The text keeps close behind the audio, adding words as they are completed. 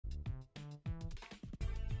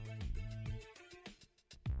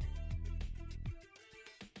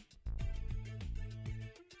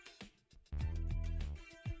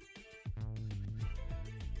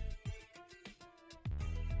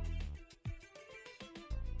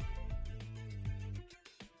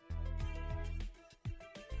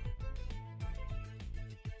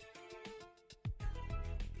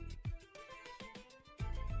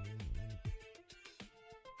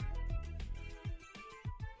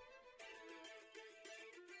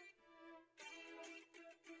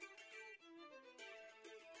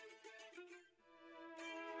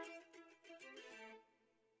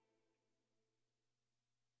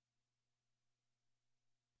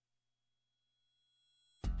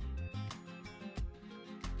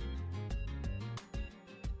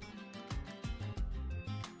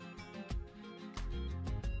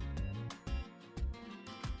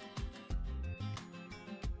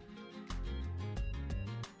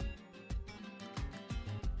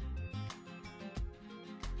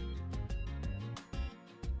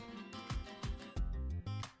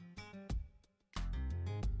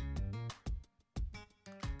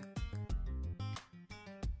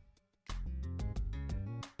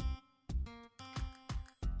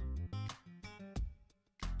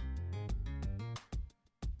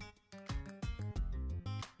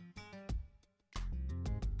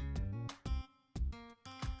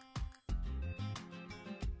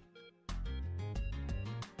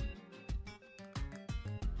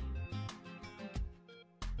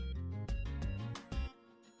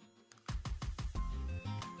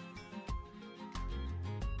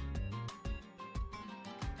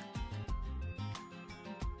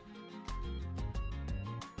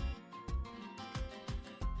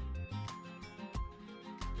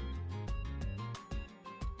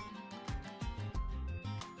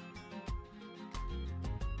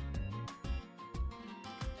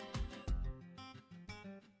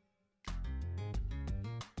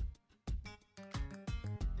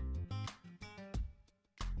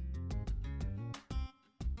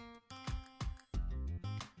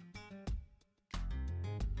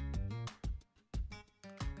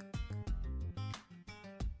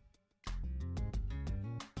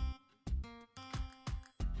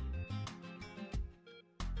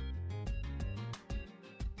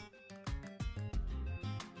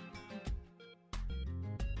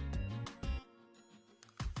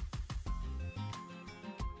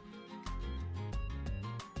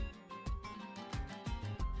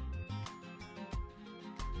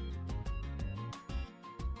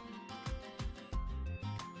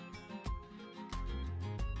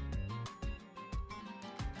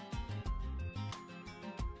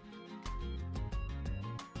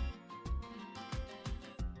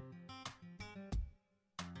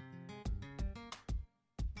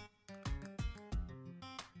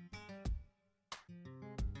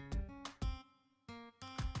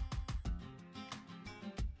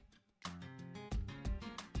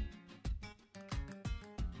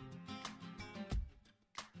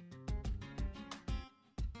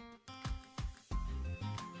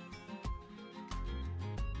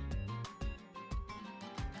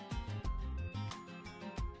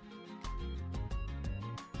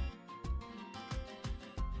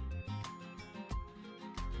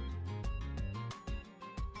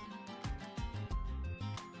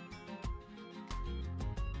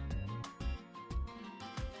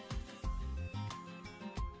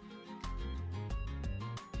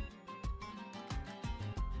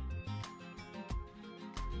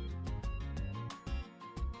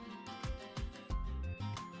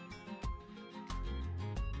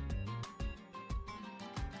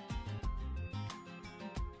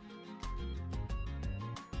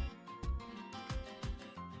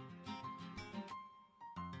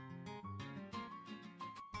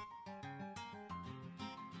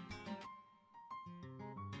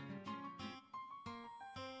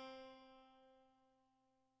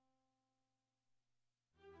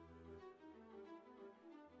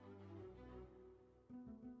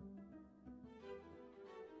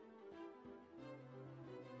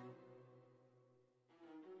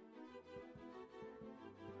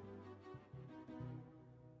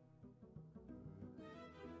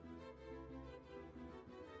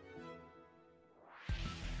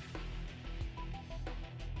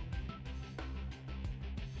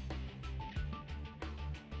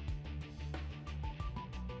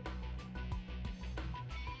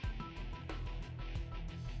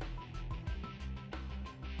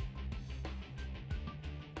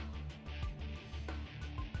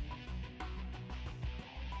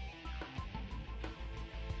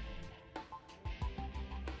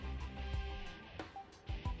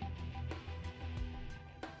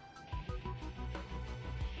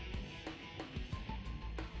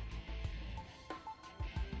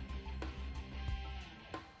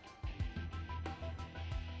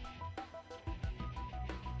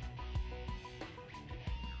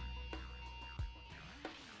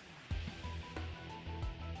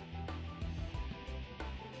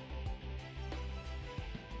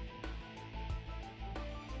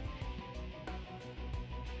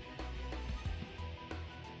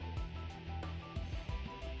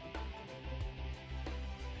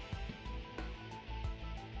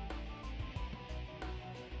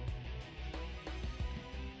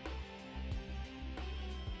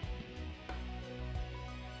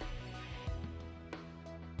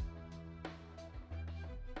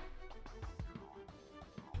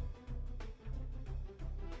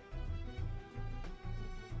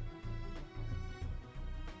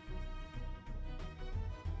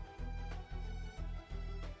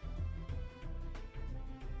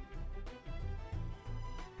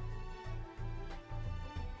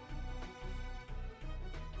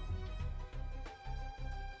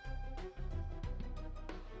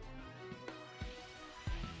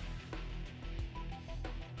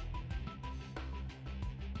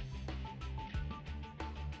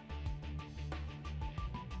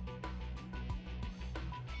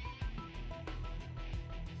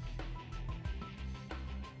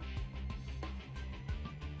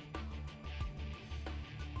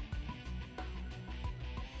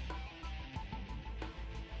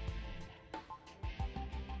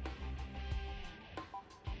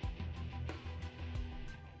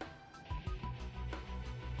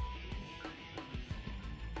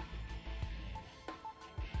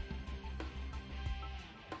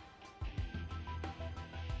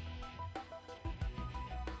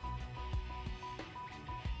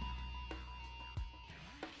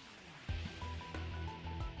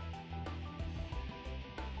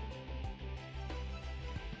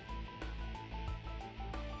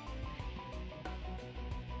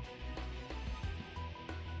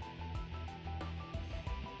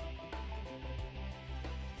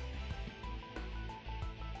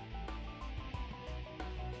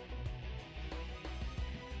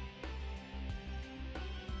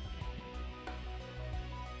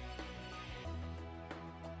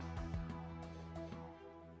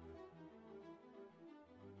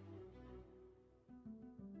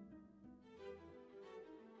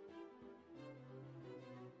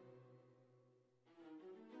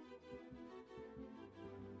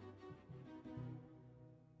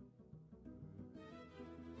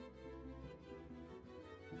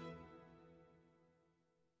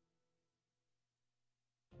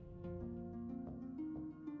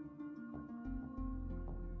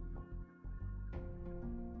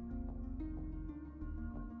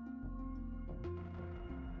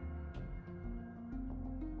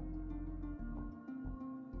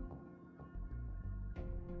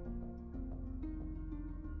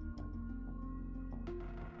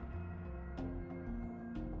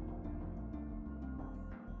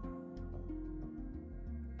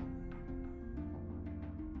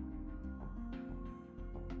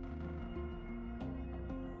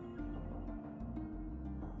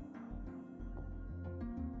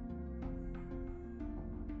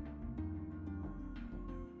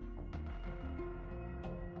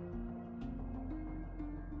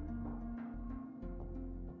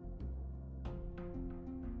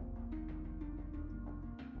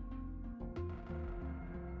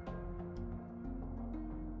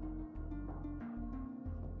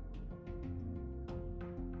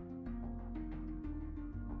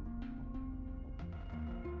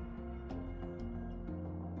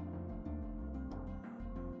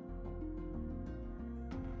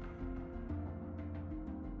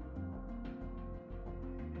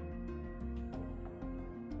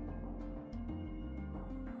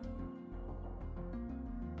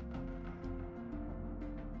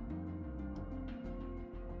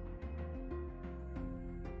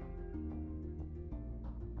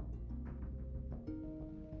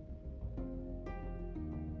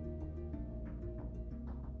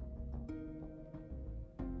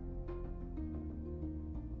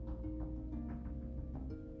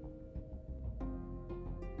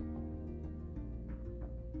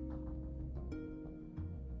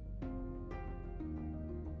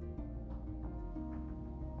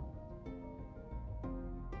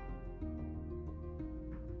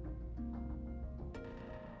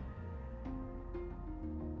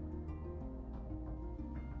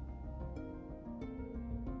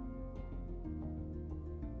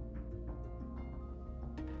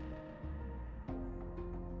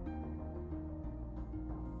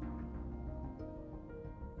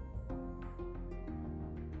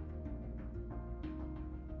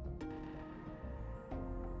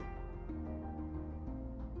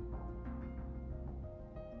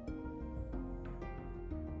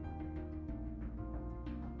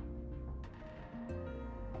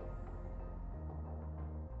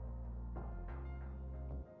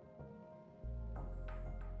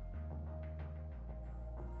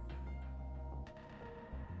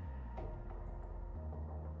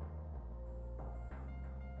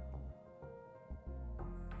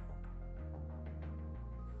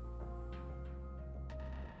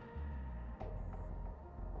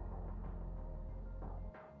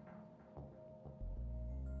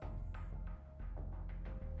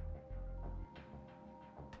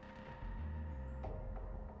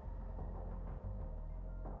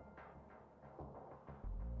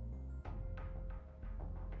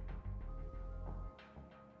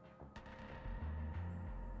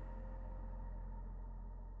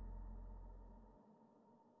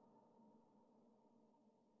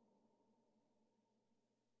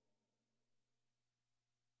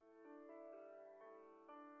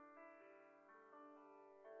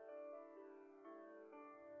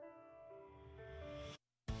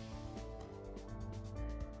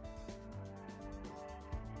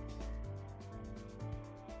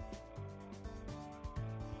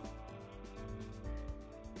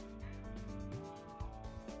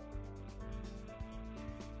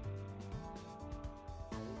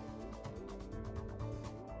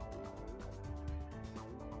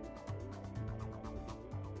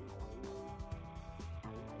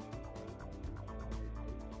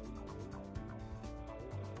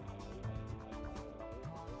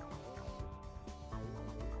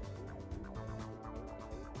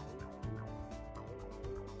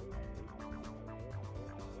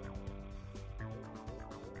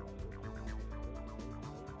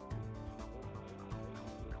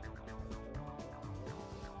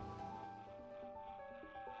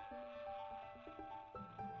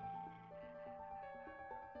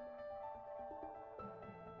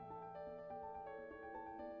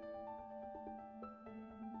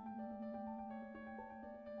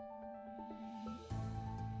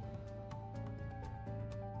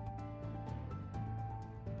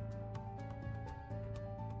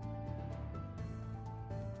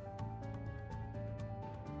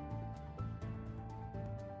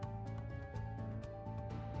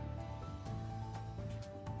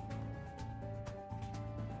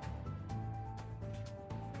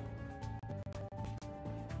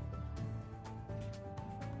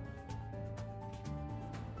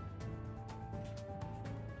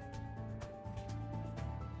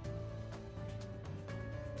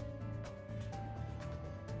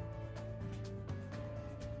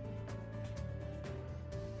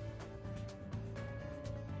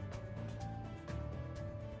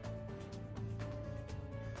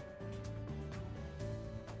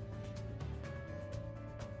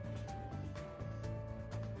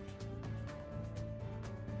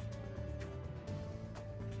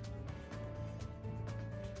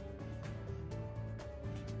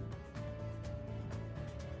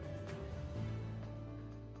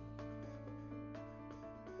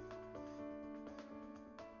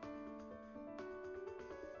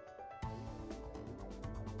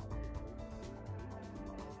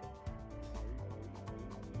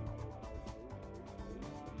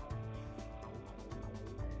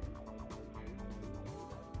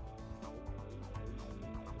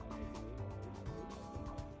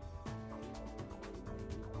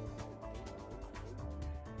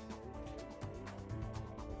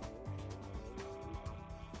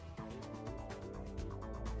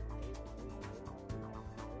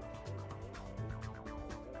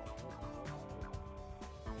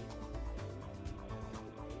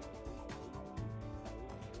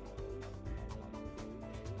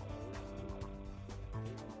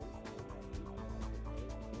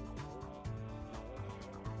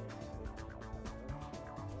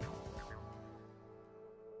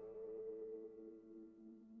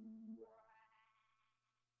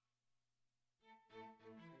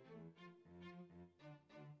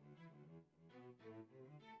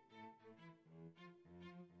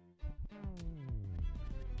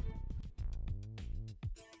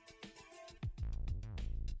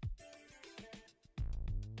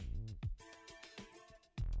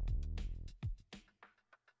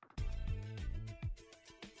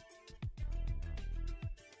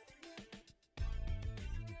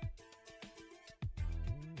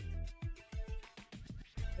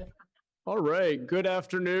All right, good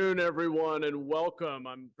afternoon, everyone, and welcome.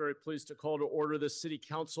 I'm very pleased to call to order this City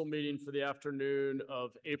Council meeting for the afternoon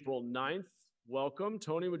of April 9th. Welcome.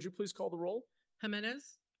 Tony, would you please call the roll?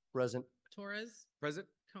 Jimenez, Present. Torres, Present.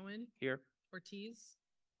 Cohen, Here. Ortiz,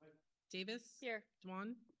 Davis, Here.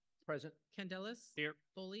 Dwan, Present. Candelas, Here.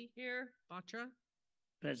 Foley, Here. Batra,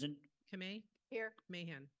 Present. Kamei, Here.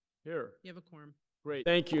 Mahan. Here. You have a quorum. Great.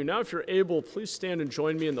 Thank you. Now, if you're able, please stand and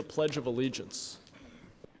join me in the Pledge of Allegiance.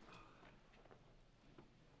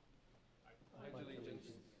 Pledge allegiance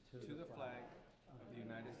to the flag of the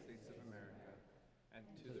United States of America and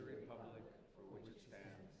to the republic for which it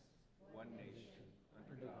stands, one nation,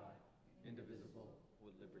 under God, indivisible,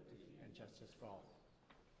 with liberty and justice for all.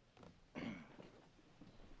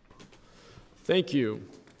 Thank you.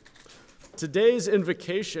 Today's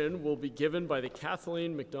invocation will be given by the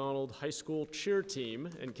Kathleen McDonald High School cheer team,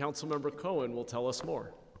 and Councilmember Cohen will tell us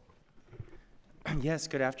more. Yes,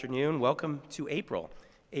 good afternoon. Welcome to April.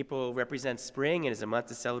 April represents spring and is a month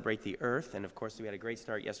to celebrate the earth, and of course we had a great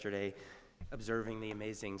start yesterday observing the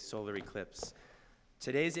amazing solar eclipse.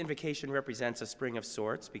 Today's invocation represents a spring of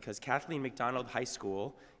sorts because Kathleen McDonald High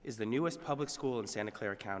School is the newest public school in Santa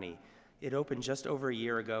Clara County. It opened just over a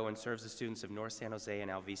year ago and serves the students of North San Jose and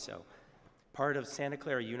Alviso. Part of Santa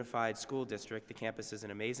Clara Unified School District, the campus is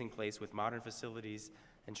an amazing place with modern facilities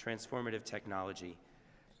and transformative technology.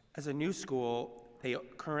 As a new school, they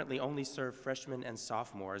currently only serve freshmen and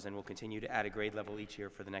sophomores and will continue to add a grade level each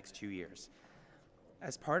year for the next 2 years.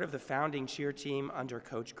 As part of the founding cheer team under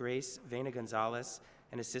Coach Grace Vena Gonzalez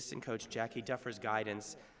and assistant coach Jackie Duffer's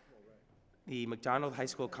guidance, the McDonald High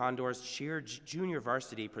School Condors Cheer Junior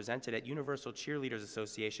Varsity presented at Universal Cheerleaders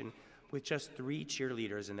Association with just 3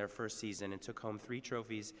 cheerleaders in their first season and took home 3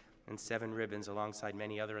 trophies and 7 ribbons alongside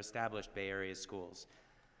many other established Bay Area schools.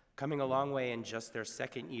 Coming a long way in just their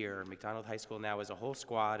second year, McDonald High School now has a whole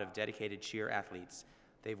squad of dedicated cheer athletes.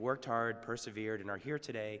 They've worked hard, persevered, and are here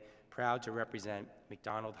today, proud to represent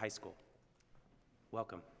McDonald High School.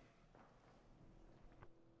 Welcome.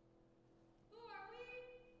 Who are we?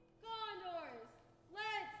 Condors.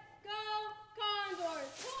 Let's go,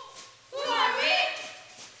 Condors. Who are we?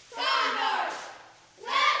 Condors.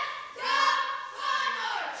 Let's go,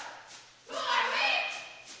 Condors. Who are we?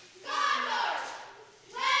 Condors.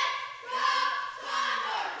 Let's go,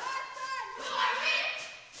 Condors. Who are we?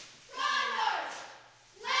 Condors.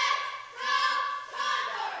 Let's go,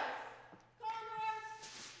 Condors. Condors.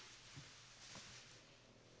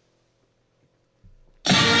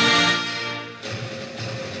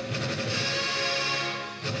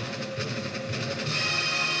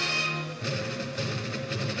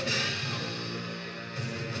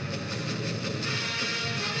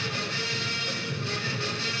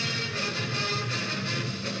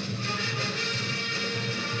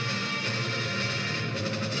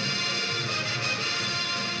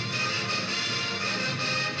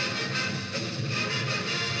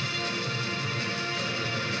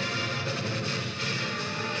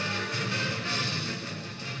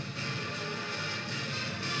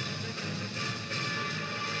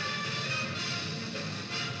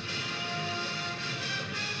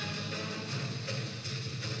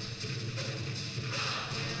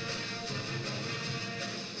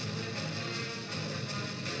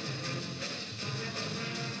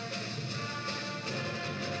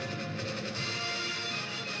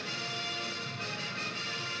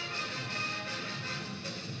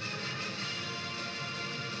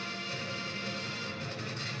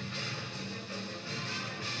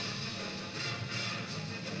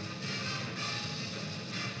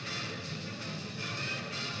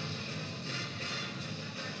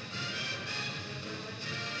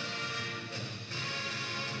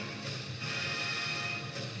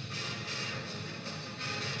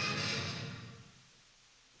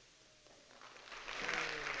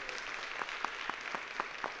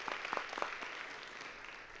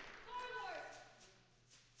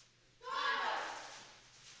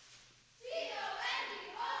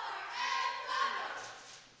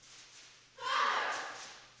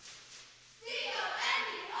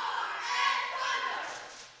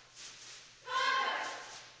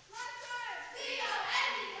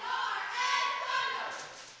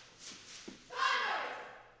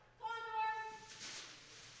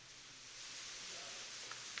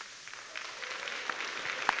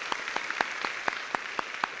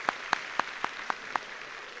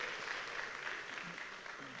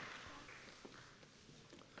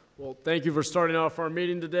 Well, thank you for starting off our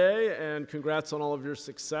meeting today, and congrats on all of your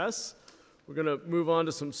success. We're going to move on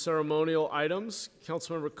to some ceremonial items.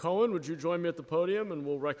 Councilmember Cohen, would you join me at the podium, and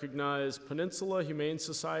we'll recognize Peninsula Humane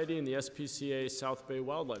Society and the SPCA South Bay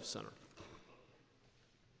Wildlife Center.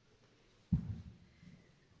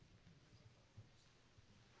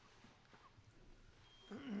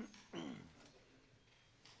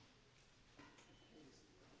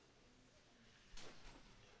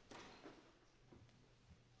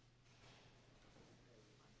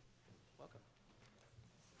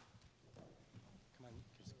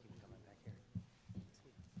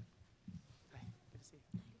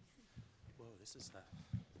 This is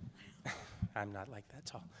I'm not like that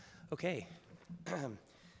tall. Okay. I'm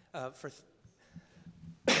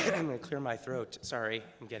going to clear my throat. Sorry,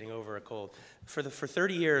 I'm getting over a cold. For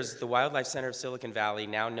 30 years, the Wildlife Center of Silicon Valley,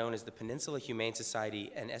 now known as the Peninsula Humane Society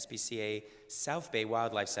and SPCA South Bay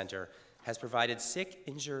Wildlife Center, has provided sick,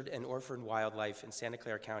 injured, and orphaned wildlife in Santa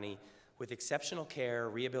Clara County with exceptional care,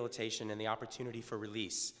 rehabilitation, and the opportunity for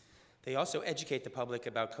release. They also educate the public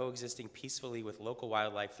about coexisting peacefully with local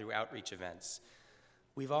wildlife through outreach events.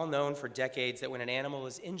 We've all known for decades that when an animal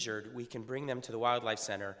is injured, we can bring them to the Wildlife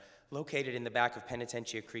Center, located in the back of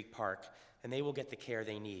Penitentia Creek Park, and they will get the care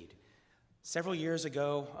they need. Several years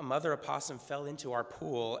ago, a mother opossum fell into our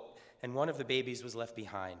pool, and one of the babies was left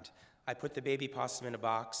behind. I put the baby possum in a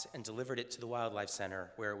box and delivered it to the Wildlife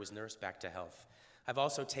Center, where it was nursed back to health. I've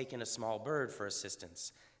also taken a small bird for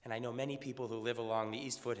assistance, and I know many people who live along the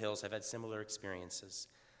East Foothills have had similar experiences.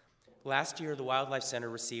 Last year, the Wildlife Center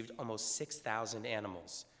received almost 6,000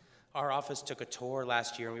 animals. Our office took a tour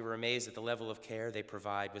last year, and we were amazed at the level of care they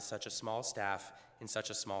provide with such a small staff in such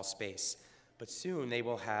a small space. But soon, they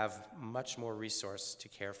will have much more resource to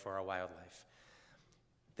care for our wildlife.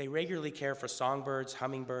 They regularly care for songbirds,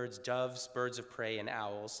 hummingbirds, doves, birds of prey, and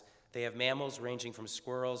owls. They have mammals ranging from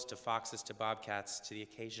squirrels to foxes to bobcats to the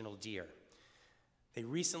occasional deer. They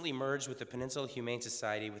recently merged with the Peninsula Humane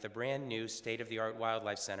Society with a brand new state-of-the-art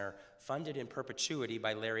wildlife center funded in perpetuity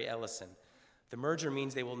by Larry Ellison. The merger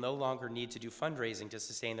means they will no longer need to do fundraising to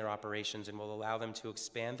sustain their operations and will allow them to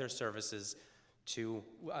expand their services to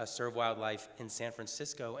serve wildlife in San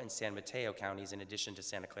Francisco and San Mateo counties in addition to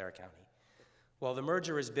Santa Clara County. While the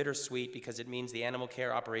merger is bittersweet because it means the animal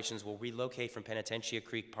care operations will relocate from Penitentia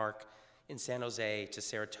Creek Park in San Jose to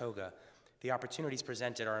Saratoga, the opportunities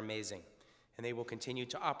presented are amazing, and they will continue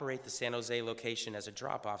to operate the San Jose location as a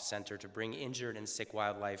drop-off center to bring injured and sick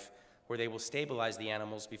wildlife, where they will stabilize the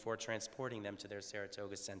animals before transporting them to their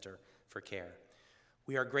Saratoga Center for care.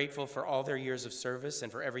 We are grateful for all their years of service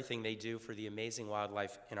and for everything they do for the amazing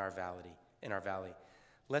wildlife in our valley.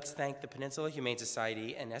 Let's thank the Peninsula Humane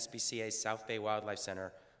Society and SPCA South Bay Wildlife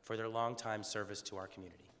Center for their longtime service to our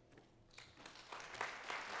community.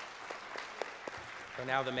 So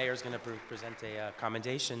now the mayor's going to present a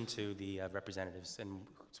commendation to the representatives, and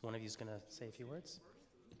one of you is going to say a few words?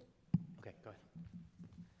 Okay, go ahead.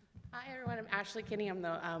 Hi everyone, I'm Ashley Kinney. I'm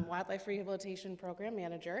the Wildlife Rehabilitation Program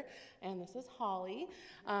Manager, and this is Holly.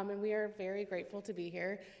 And we are very grateful to be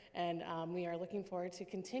here, and we are looking forward to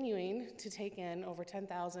continuing to take in over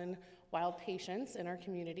 10,000 wild patients in our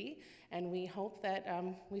community, and we hope that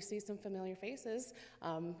we see some familiar faces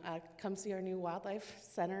come see our new Wildlife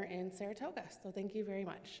Center in Saratoga. So thank you very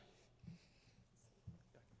much.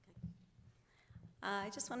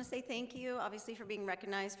 I just want to say thank you, obviously, for being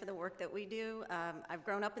recognized for the work that we do. I've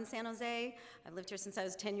grown up in San Jose. I've lived here since I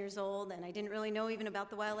was 10 years old, and I didn't really know even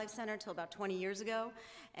about the Wildlife Center until about 20 years ago.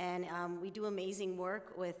 And we do amazing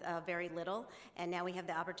work with very little, and now we have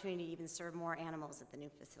the opportunity to even serve more animals at the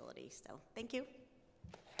new facility. So thank you.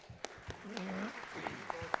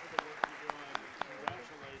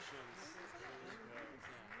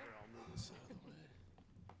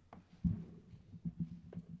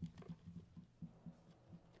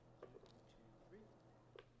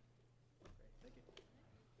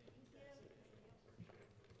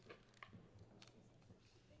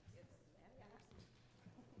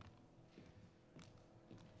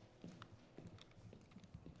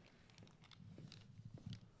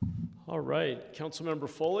 All right, Councilmember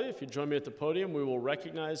Foley, if you join me at the podium, we will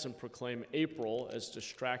recognize and proclaim April as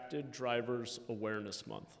Distracted Drivers Awareness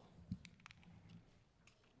Month.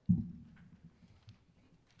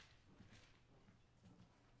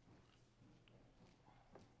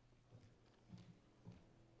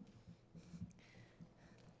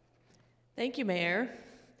 Thank you, Mayor.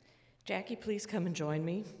 Jackie, please come and join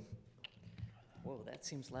me. Whoa, that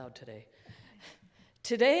seems loud today.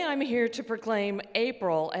 Today, I'm here to proclaim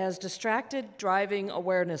April as Distracted Driving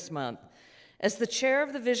Awareness Month. As the chair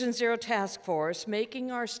of the Vision Zero Task Force,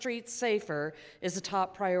 making our streets safer is a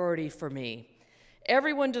top priority for me.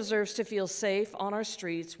 Everyone deserves to feel safe on our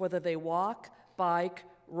streets, whether they walk, bike,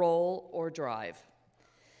 roll, or drive.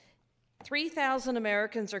 3,000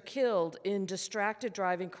 Americans are killed in distracted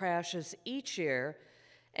driving crashes each year,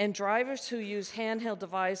 and drivers who use handheld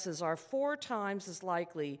devices are 4 times as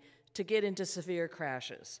likely to get into severe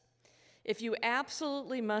crashes. If you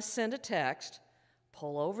absolutely must send a text,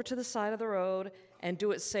 pull over to the side of the road and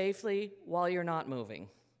do it safely while you're not moving.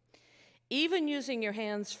 Even using your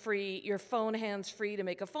phone hands-free to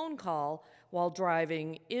make a phone call while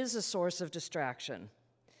driving is a source of distraction.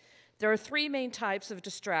 There are 3 main types of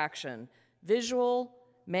distraction: visual,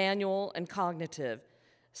 manual, and cognitive.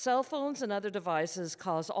 Cell phones and other devices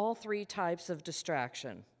cause all three types of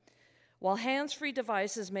distraction. While hands-free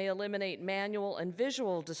devices may eliminate manual and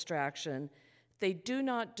visual distraction, they do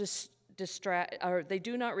not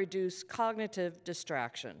reduce cognitive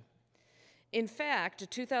distraction. In fact, a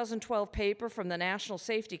 2012 paper from the National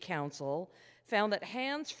Safety Council found that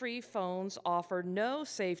hands-free phones offer no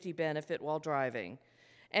safety benefit while driving,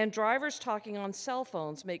 and drivers talking on cell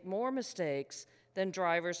phones make more mistakes than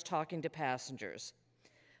drivers talking to passengers.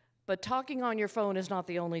 But talking on your phone is not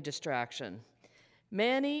the only distraction.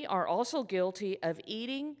 Many are also guilty of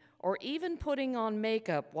eating or even putting on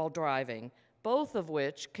makeup while driving, both of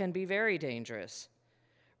which can be very dangerous.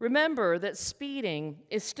 Remember that speeding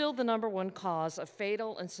is still the #1 cause of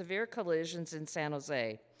fatal and severe collisions in San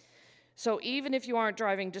Jose. So even if you aren't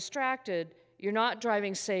driving distracted, you're not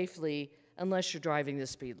driving safely unless you're driving the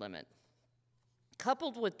speed limit.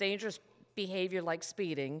 Coupled with dangerous behavior like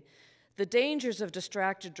speeding, the dangers of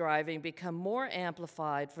distracted driving become more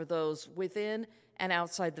amplified for those within and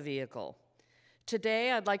outside the vehicle.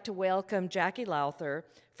 Today, I'd like to welcome Jackie Lowther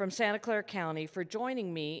from Santa Clara County for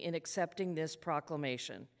joining me in accepting this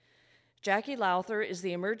proclamation. Jackie Lowther is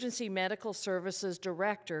the Emergency Medical Services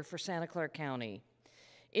Director for Santa Clara County.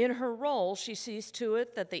 In her role, she sees to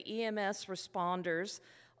it that the EMS responders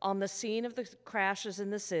on the scene of the crashes in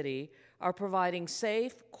the city are providing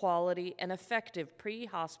safe, quality, and effective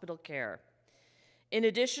pre-hospital care. In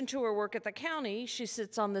addition to her work at the county, she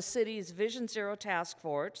sits on the city's Vision Zero Task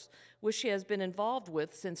Force, which she has been involved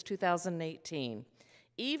with since 2018,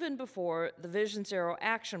 even before the Vision Zero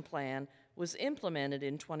Action Plan was implemented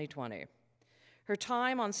in 2020. Her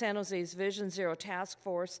time on San Jose's Vision Zero Task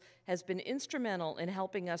Force has been instrumental in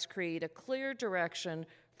helping us create a clear direction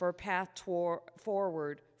for a path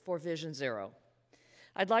forward for Vision Zero.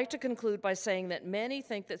 I'd like to conclude by saying that many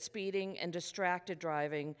think that speeding and distracted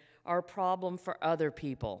driving are a problem for other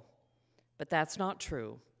people, but that's not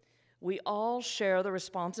true. We all share the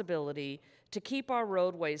responsibility to keep our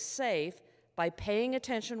roadways safe by paying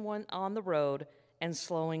attention when on the road and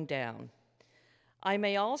slowing down. I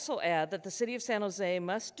may also add that the City of San Jose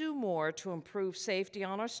must do more to improve safety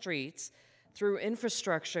on our streets through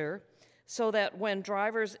infrastructure so that when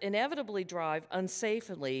drivers inevitably drive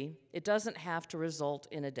unsafely, it doesn't have to result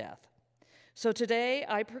in a death. So today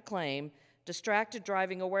I proclaim Distracted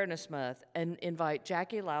Driving Awareness Month and invite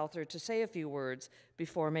Jackie Lowther to say a few words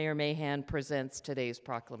before Mayor Mahan presents today's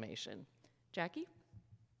proclamation. Jackie?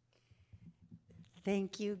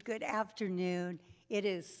 Thank you. Good afternoon. It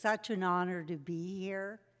is such an honor to be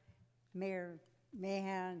here. Mayor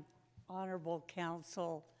Mahan, Honorable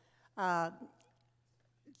Council.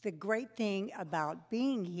 The great thing about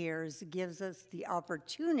being here is it gives us the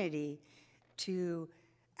opportunity to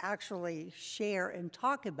actually share and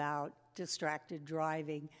talk about distracted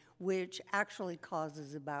driving, which actually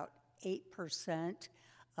causes about 8%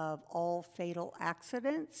 of all fatal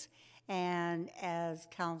accidents. And as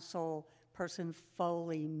Councilperson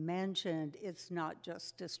Foley mentioned, it's not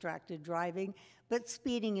just distracted driving, but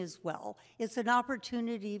speeding as well. It's an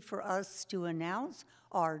opportunity for us to announce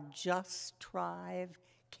our Just Drive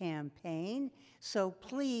campaign. So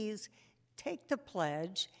please take the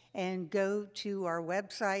pledge and go to our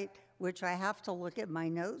website, which I have to look at my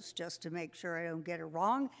notes just to make sure I don't get it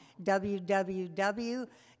wrong,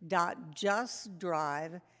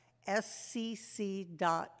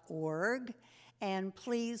 www.justdrivescc.org. And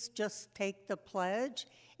please just take the pledge.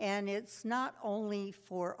 And it's not only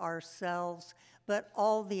for ourselves, but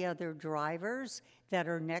all the other drivers that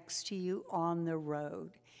are next to you on the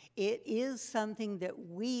road. It is something that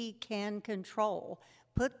we can control.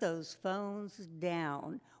 Put those phones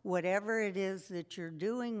down. Whatever it is that you're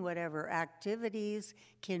doing, whatever activities,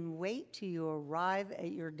 can wait till you arrive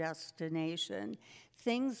at your destination.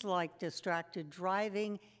 Things like distracted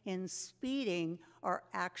driving and speeding are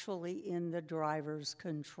actually in the driver's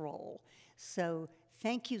control. So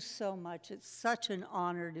thank you so much. It's such an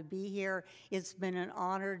honor to be here. It's been an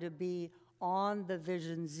honor to be on the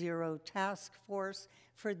Vision Zero Task Force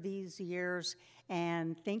for these years.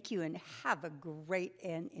 And thank you, and have a great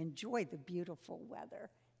and enjoy the beautiful weather.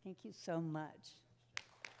 Thank you so much.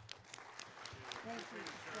 Thank you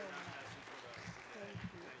so much. Thank you.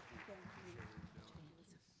 Thank you.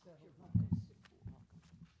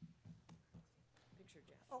 Picture,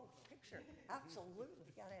 Jeff. Oh, picture. Absolutely.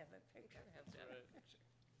 Gotta have a picture. Thank you.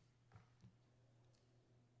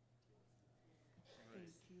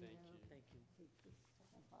 Thank you. Thank you so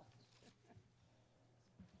much.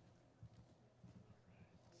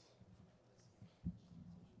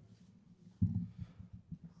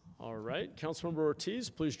 All right, Councilmember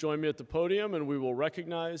Ortiz, please join me at the podium and we will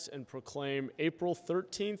recognize and proclaim April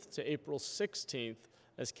 13th to April 16th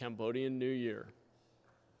as Cambodian New Year.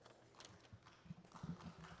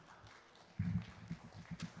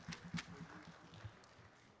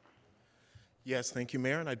 Yes, thank you,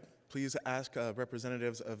 Mayor, and I'd please ask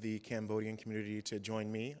representatives of the Cambodian community to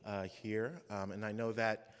join me here. And I know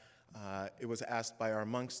that it was asked by our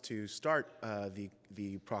monks to start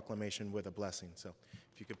the proclamation with a blessing. So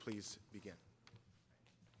if you could please begin.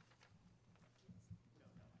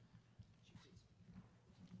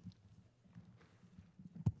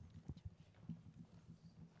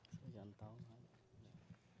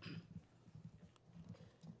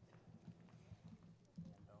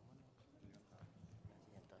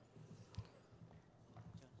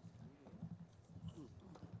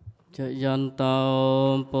 Yon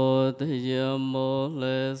tao po thiyo mô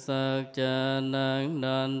lê sắc cha nang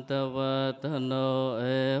nan ta va ta no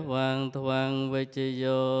e vang thoang ve chi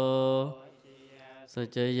yo sa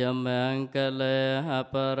cha yam ang ka le ha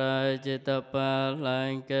pa ra chi ta pa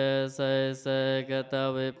lang ke se ka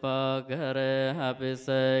ta vi pa ka re ha pi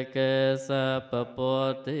se ke sa pa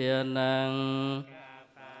po thiya nang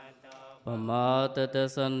Pamatata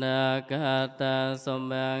sanakata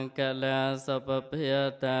samyankala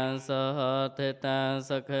sapapyata sahatita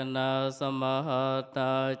sakhana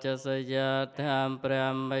samahata chasayatam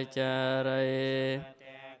brahmacharaye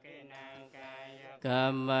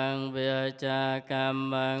Kamang vyacha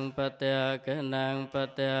kamang patyakanang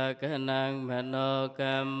mano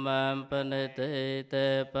kamang paniti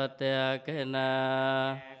te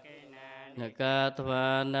patyakana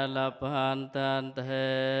Nakatva nalapantan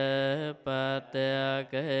te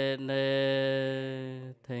patyakene.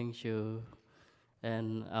 Thank you.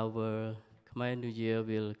 And our Khmer New Year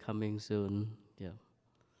will coming soon. Yeah.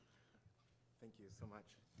 Thank you so much.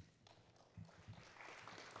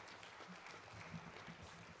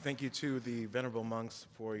 Thank you to the venerable monks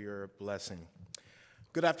for your blessing.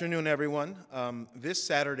 Good afternoon, everyone. This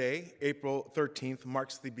Saturday, April 13th,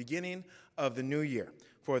 marks the beginning of the new year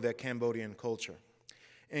for the Cambodian culture.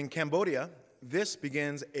 In Cambodia, this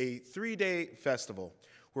begins a 3-day festival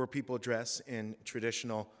where people dress in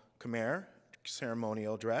traditional Khmer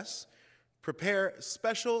ceremonial dress, prepare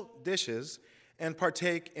special dishes, and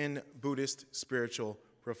partake in Buddhist spiritual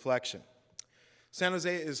reflection. San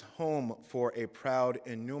Jose is home for a proud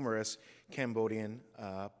and numerous Cambodian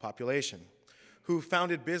population who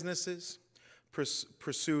founded businesses,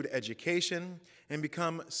 pursued education, and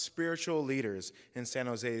become spiritual leaders in San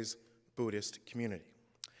Jose's Buddhist community.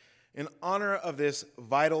 In honor of this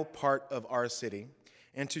vital part of our city,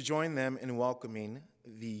 and to join them in welcoming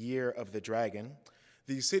the Year of the Dragon,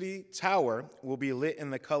 the city tower will be lit in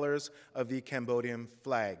the colors of the Cambodian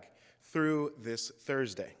flag through this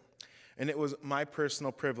Thursday. And it was my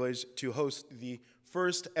personal privilege to host the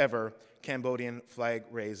first ever Cambodian flag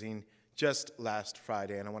raising just last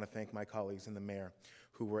Friday, and I want to thank my colleagues and the mayor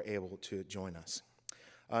who were able to join us.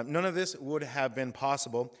 None of this would have been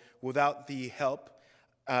possible without the help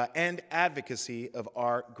and advocacy of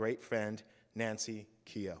our great friend, Nancy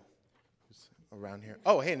Keogh, who's around here.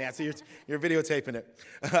 Oh, hey, Nancy, you're videotaping it.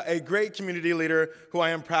 A great community leader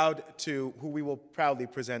who we will proudly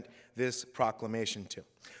present this proclamation to.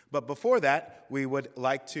 But before that, we would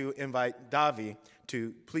like to invite Davi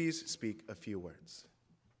to please speak a few words.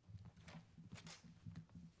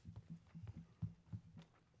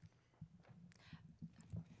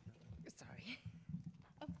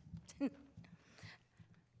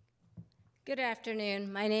 Good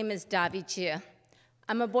afternoon. My name is Davi Chia.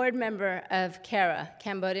 I'm a board member of CARA,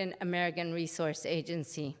 Cambodian American Resource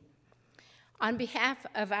Agency. On behalf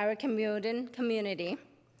of our Cambodian community,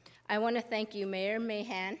 I want to thank you, Mayor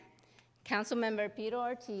Mahan, Councilmember Peter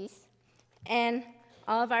Ortiz, and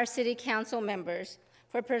all of our city council members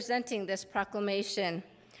for presenting this proclamation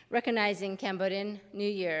recognizing Cambodian New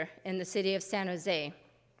Year in the city of San Jose.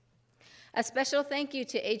 A special thank you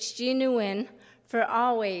to H.G. Nguyen for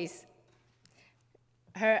always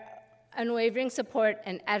her unwavering support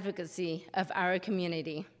and advocacy of our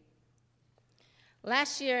community.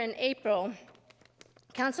 Last year in April,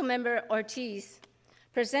 Councilmember Ortiz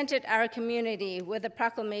presented our community with a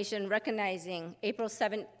proclamation recognizing April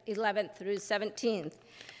 11th through 17th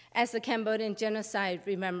as the Cambodian Genocide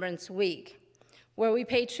Remembrance Week, where we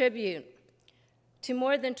pay tribute to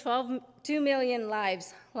more than 2 million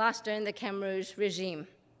lives lost during the Khmer Rouge regime,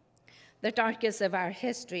 the darkest of our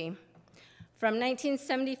history. From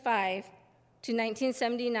 1975 to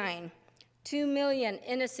 1979, 2 million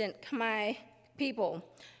innocent Khmer people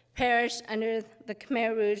perished under the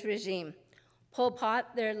Khmer Rouge regime. Pol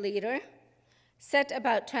Pot, their leader, set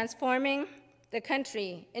about transforming the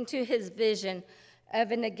country into his vision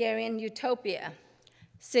of an agrarian utopia.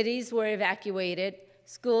 Cities were evacuated,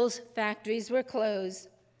 schools, factories were closed,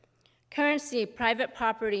 currency, private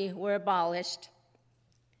property were abolished.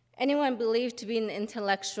 Anyone believed to be an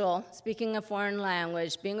intellectual, speaking a foreign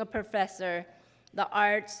language, being a professor, the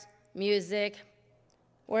arts, music,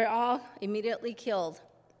 were all immediately killed.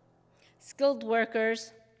 Skilled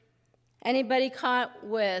workers, anybody caught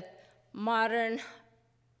with modern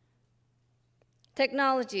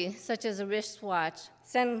technology, such as a wristwatch,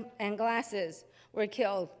 and glasses, were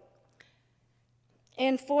killed.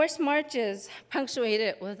 In forced marches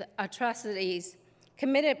punctuated with atrocities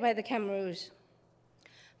committed by the Khmer Rouge,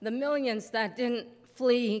 the millions that didn't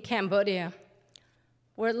flee Cambodia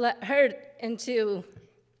were herded into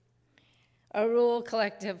a rural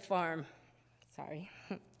collective farm. Sorry.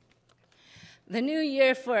 The new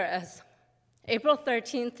year for us, April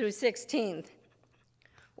 13th through 16th,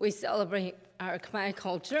 we celebrate our Khmer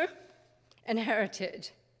culture and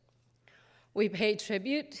heritage. We pay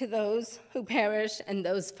tribute to those who perish and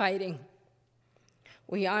those fighting.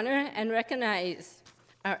 We honor and recognize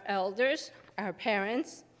our elders, our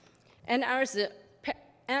parents, and our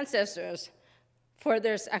ancestors for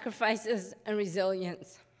their sacrifices and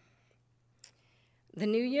resilience. The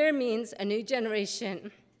new year means a new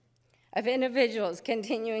generation of individuals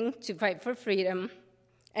continuing to fight for freedom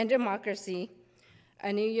and democracy,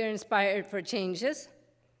 a new year inspired for changes,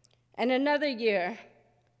 and another year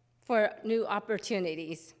for new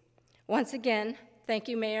opportunities. Once again, thank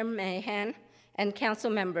you, Mayor Mahan and council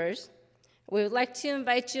members. We would like to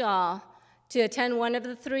invite you all to attend one of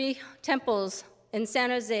the 3 temples in San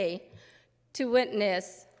Jose to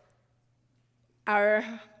witness our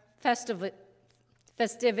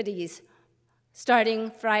festivities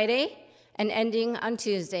starting Friday and ending on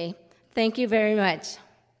Tuesday. Thank you very much.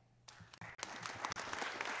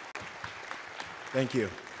 Thank you.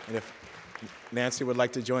 And if Nancy would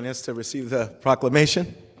like to join us to receive the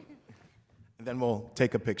proclamation, and then we'll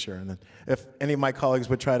take a picture. And then if any of my colleagues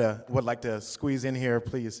would like to squeeze in here,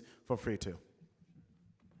 please feel free to.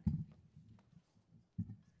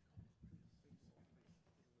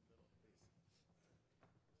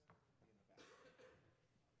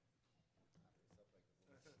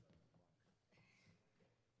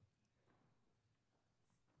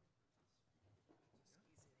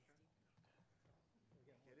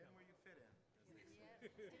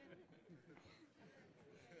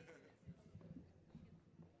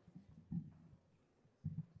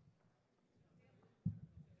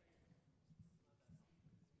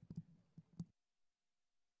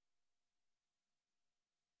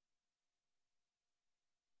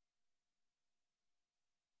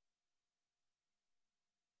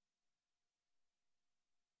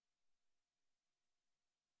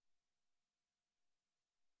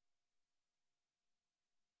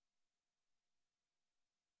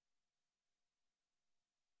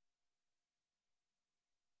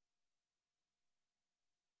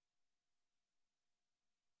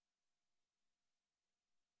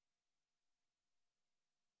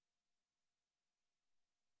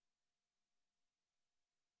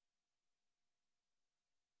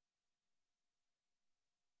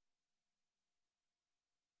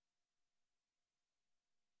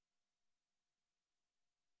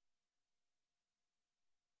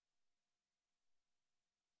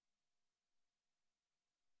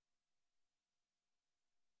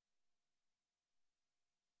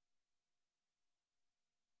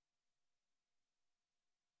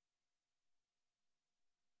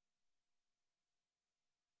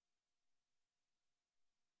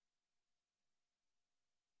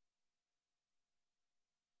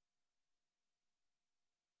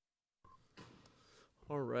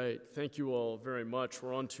 All right, thank you all very much.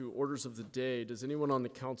 We're on to orders of the day. Does anyone on the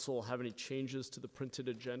council have any changes to the printed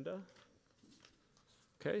agenda?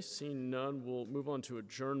 Okay, seeing none, we'll move on to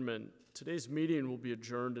adjournment. Today's meeting will be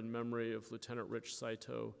adjourned in memory of Lieutenant Rich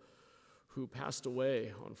Saito, who passed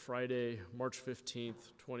away on Friday, March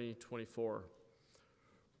 15th, 2024.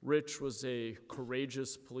 Rich was a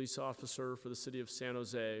courageous police officer for the city of San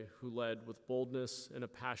Jose who led with boldness and a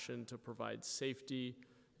passion to provide safety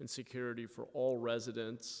and security for all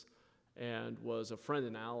residents, and was a friend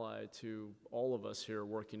and ally to all of us here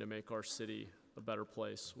working to make our city a better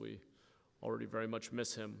place. We already very much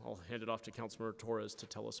miss him. I'll hand it off to Councilmember Torres to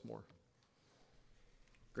tell us more.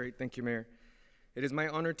 Great, thank you, Mayor. It is my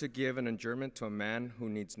honor to give an adjournment to a man who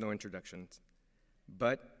needs no introductions,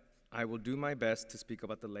 but I will do my best to speak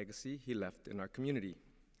about the legacy he left in our community,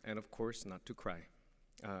 and of course, not to cry.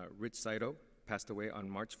 Rich Saito passed away on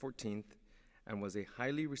March 14th and was a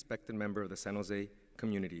highly respected member of the San Jose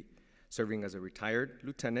community, serving as a retired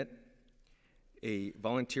lieutenant, a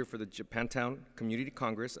volunteer for the Japantown Community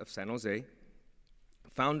Congress of San Jose,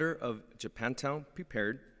 founder of Japantown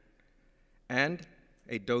Prepared, and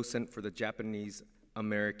a docent for the Japanese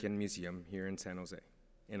American Museum here in San Jose,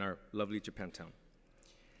 in our lovely Japantown.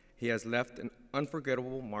 He has left an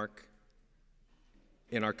unforgettable mark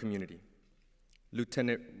in our community.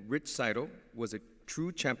 Lieutenant Rich Saito was a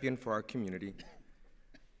true champion for our community.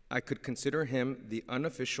 I could consider him the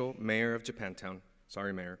unofficial mayor of Japantown.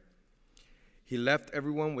 Sorry, Mayor. He left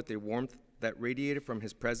everyone with a warmth that radiated from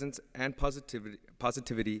his presence and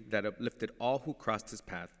positivity that uplifted all who crossed his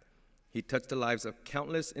path. He touched the lives of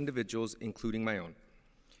countless individuals, including my own.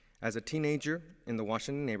 As a teenager in the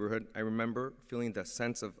Washington neighborhood, I remember feeling the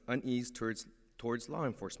sense of unease towards law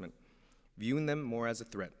enforcement, viewing them more as a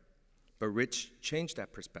threat. But Rich changed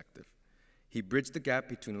that perspective. He bridged the gap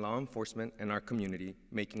between law enforcement and our community,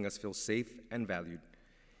 making us feel safe and valued.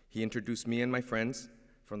 He introduced me and my friends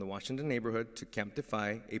from the Washington neighborhood to Camp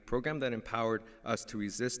Defy, a program that empowered us to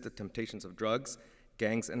resist the temptations of drugs,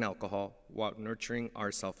 gangs, and alcohol while nurturing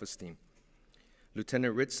our self-esteem.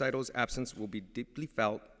 Lieutenant Rich Saito's absence will be deeply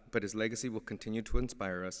felt, but his legacy will continue to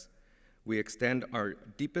inspire us. We extend our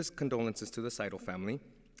deepest condolences to the Saito family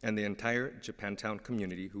and the entire Japantown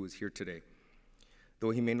community who is here today.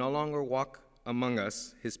 Though he may no longer walk among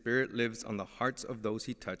us, his spirit lives on the hearts of those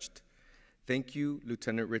he touched. Thank you,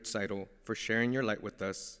 Lieutenant Rich Saito, for sharing your light with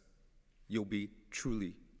us. You'll be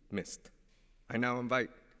truly missed. I now invite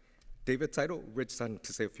David Saito, Rich son,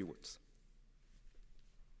 to say a few words.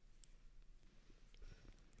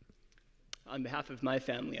 On behalf of my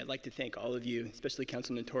family, I'd like to thank all of you, especially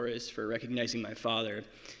Councilman Torres, for recognizing my father.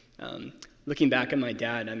 Looking back at my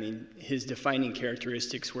dad, I mean, his defining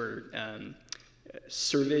characteristics were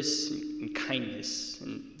service and kindness,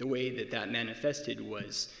 and the way that that manifested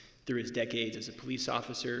was through his decades as a police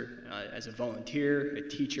officer, as a volunteer, a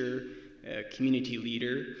teacher, a community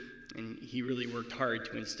leader, and he really worked hard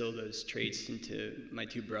to instill those traits into my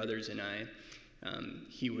two brothers and I.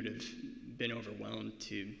 He would have been overwhelmed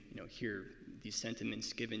to hear these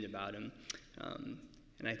sentiments given about him.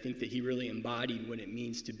 And I think that he really embodied what it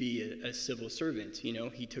means to be a civil servant.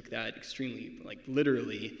 He took that extremely,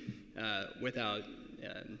 literally, without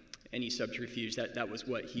any subterfuge. That was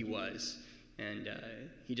what he was. And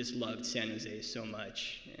he just loved San Jose so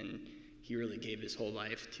much. And he really gave his whole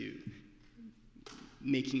life to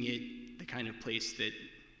making it the kind of place that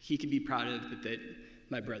he could be proud of, but that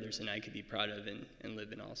my brothers and I could be proud of and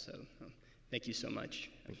live in also. Thank you so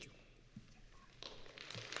much. Thank you.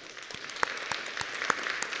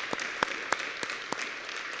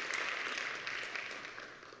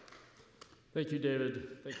 Thank you,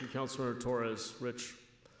 David. Thank you, Councilmember Torres. Rich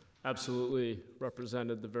absolutely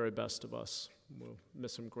represented the very best of us. We'll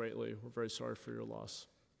miss him greatly. We're very sorry for your loss.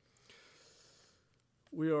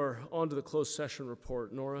 We are on to the closed session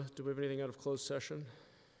report. Nora, do we have anything out of closed session?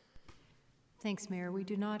 Thanks, Mayor. We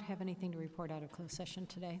do not have anything to report out of closed session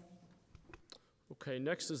today. Okay,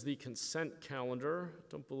 next is the consent calendar.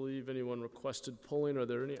 Don't believe anyone requested pulling. Are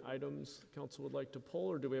there any items the council would like to pull,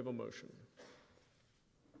 or do we have a motion?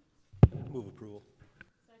 Move approval.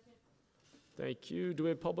 Second. Thank you. Do we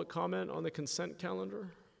have public comment on the consent calendar?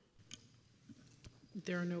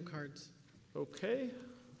 There are no cards. Okay.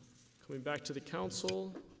 Coming back to the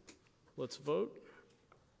council, let's vote.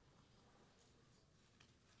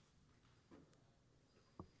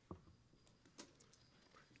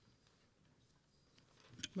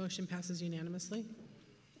 Motion passes unanimously.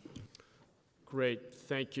 Great,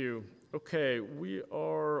 thank you. Okay, we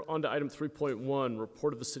are on to item 3.1,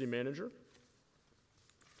 report of the city manager.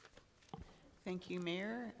 Thank you,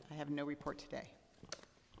 Mayor. I have no report today.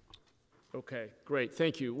 Okay, great,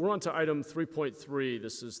 thank you. We're on to item 3.3.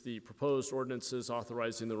 This is the proposed ordinances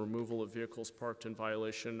authorizing the removal of vehicles parked in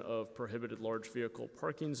violation of prohibited large vehicle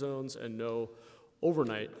parking zones and no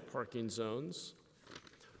overnight parking zones.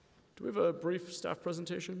 Do we have a brief staff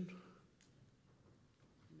presentation?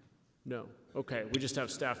 No. Okay, we just have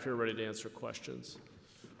staff here ready to answer questions.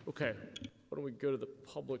 Okay, why don't we go to the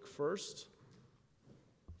public first?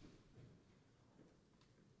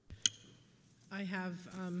 I have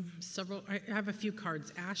I have a few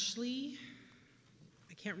cards. Ashley,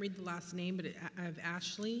 I can't read the last name, but I have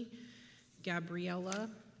Ashley, Gabriella,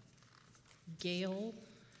 Gail,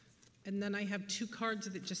 and then I have two cards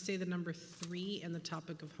that just say the number 3 and the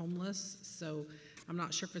topic of homeless. So I'm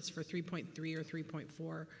not sure if it's for 3.3 or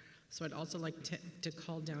 3.4. So I'd also like to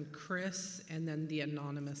call down Chris and then the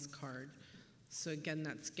anonymous card. So again,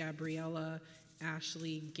 that's Gabriella,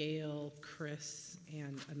 Ashley, Gail, Chris,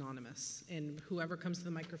 and anonymous. And whoever comes to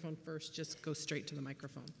the microphone first, just go straight to the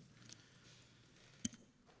microphone.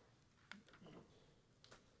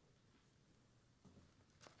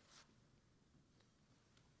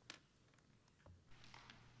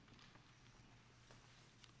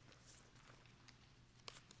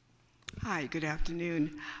 Hi, good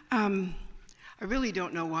afternoon. I really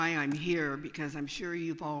don't know why I'm here because I'm sure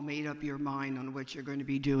you've all made up your mind on what you're going to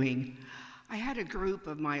be doing. I had a group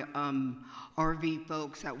of my RV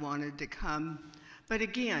folks that wanted to come, but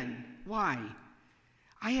again, why?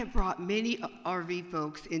 I have brought many RV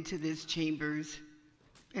folks into this chambers,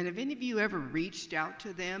 and have any of you ever reached out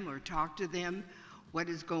to them or talked to them? What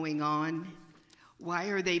is going on? Why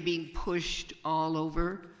are they being pushed all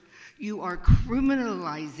over? You are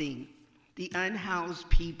criminalizing the unhoused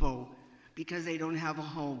people because they don't have a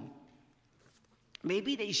home.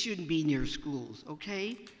 Maybe they shouldn't be near schools,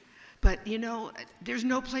 okay? But you know, there's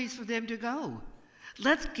no place for them to go.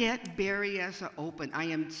 Let's get Berryessa open. I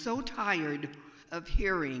am so tired of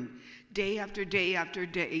hearing day after day after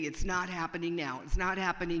day, it's not happening now, it's not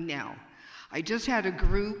happening now. I just had a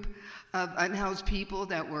group of unhoused people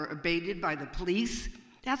that were abated by the police.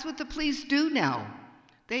 That's what the police do now.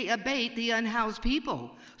 They abate the unhoused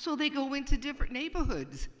people, so they go into different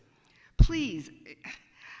neighborhoods. Please,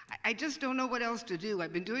 I just don't know what else to do.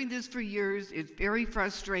 I've been doing this for years. It's very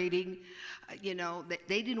frustrating. You know,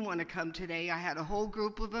 they didn't want to come today. I had a whole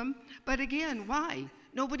group of them. But again, why?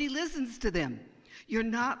 Nobody listens to them. You're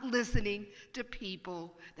not listening to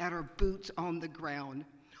people that are boots on the ground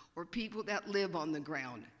or people that live on the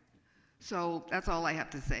ground. So that's all I have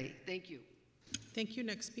to say. Thank you. Thank you.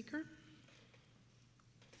 Next speaker.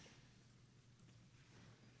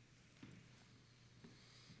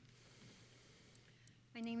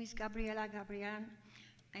 My name is Gabriela Gabriel.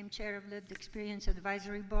 I'm chair of Lived Experience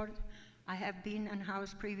Advisory Board. I have been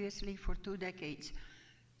unhoused previously for 2 decades.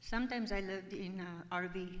 Sometimes I lived in an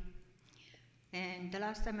RV. And the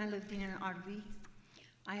last time I lived in an RV,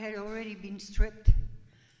 I had already been stripped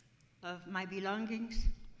of my belongings,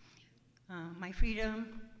 my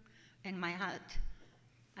freedom, and my health.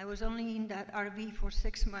 I was only in that RV for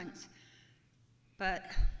 6 months. But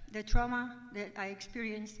the trauma that I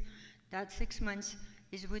experienced that 6 months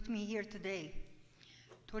is with me here today,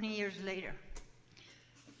 20 years later.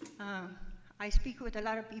 I speak with a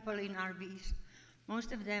lot of people in RVs.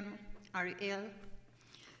 Most of them are ill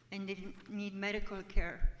and they need medical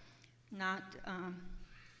care, not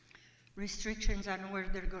restrictions on where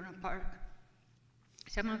they're gonna park.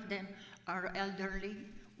 Some of them are elderly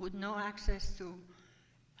with no access to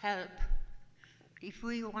help. If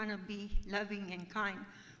we wanna be loving and kind,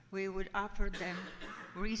 we would offer them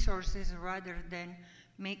resources rather than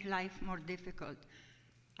make life more difficult.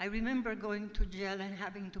 I remember going to jail and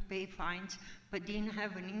having to pay fines, but didn't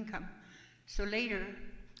have an income. So later,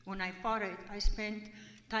 when I fought it, I spent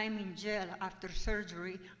time in jail after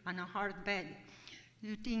surgery on a hard bed.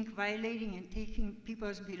 You think violating and taking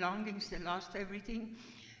people's belongings that lost everything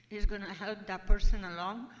is gonna help that person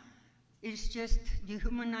along? It's just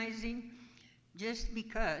dehumanizing just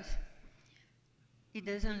because it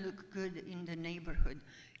doesn't look good in the neighborhood.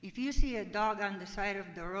 If you see a dog on the side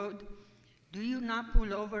of the road, do you not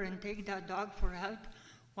pull over and take that dog for help?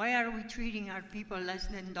 Why are we treating our people less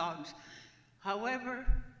than dogs? However,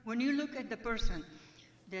 when you look at the person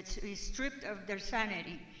that is stripped of their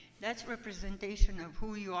sanity, that's representation of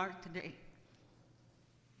who you are today.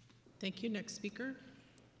 Thank you. Next speaker.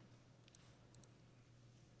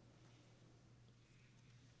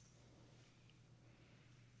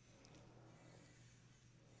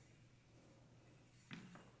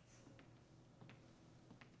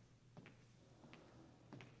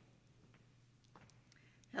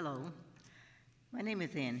 Hello, my name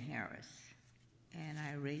is Ann Harris, and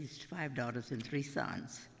I raised 5 daughters and 3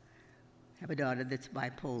 sons. I have a daughter that's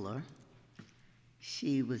bipolar.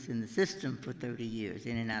 She was in the system for 30 years,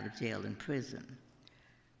 in and out of jail and prison.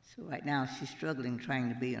 So right now she's struggling trying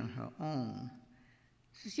to be on her own.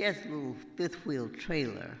 So she has a little 5th-wheel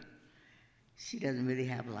trailer. She doesn't really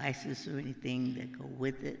have a license or anything that go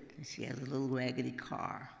with it. And she has a little raggedy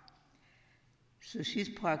car. So she's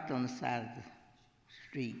parked on the side of the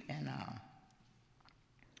street, and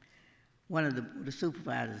one of the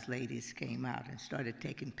supervisors ladies came out and started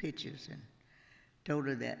taking pictures and told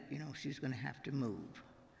her that, you know, she's going to have to move.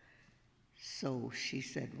 So she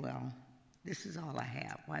said, well, this is all I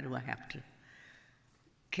have. Why do I have to?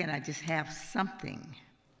 Can I just have something?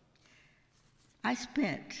 I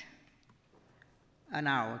spent an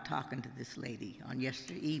hour talking to this lady on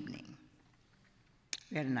yesterday evening.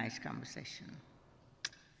 We had a nice conversation.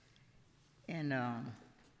 And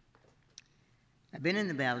I've been in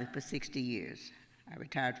the Valley for 60 years. I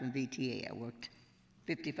retired from VTA. I worked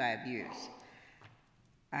 55 years.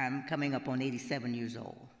 I'm coming up on 87 years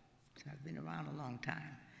old, so I've been around a long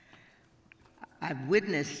time. I've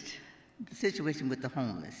witnessed the situation with the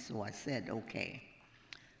homeless, so I said, okay.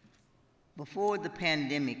 Before the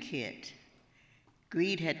pandemic hit,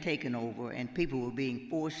 Greed had taken over and people were being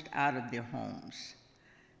forced out of their homes.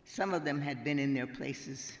 Some of them had been in their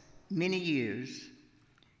places many years,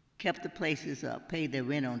 kept the places up, paid their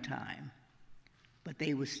rent on time, but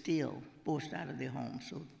they were still forced out of their homes.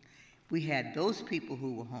 So we had those people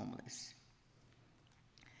who were homeless.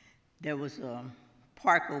 There was a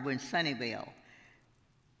park over in Sunnyvale.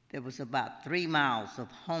 There was about 3 miles of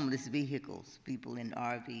homeless vehicles, people in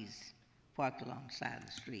RVs parked alongside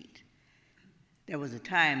the street. There was a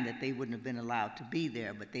time that they wouldn't have been allowed to be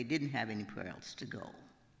there, but they didn't have anywhere else to go.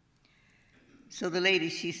 So the lady,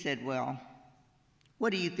 she said, well,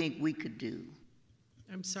 what do you think we could do?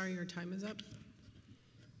 I'm sorry, your time is up.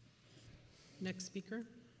 Next speaker.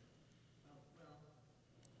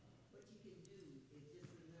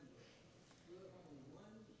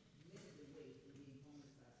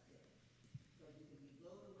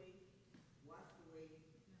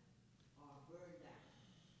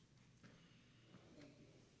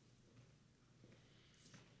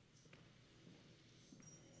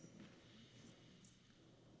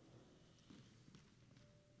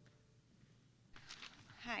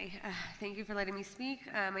 Hi, thank you for letting me speak.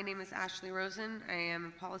 My name is Ashley Rosen. I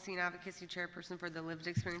am a Policy and Advocacy Chairperson for the Lived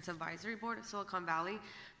Experience Advisory Board of Silicon Valley,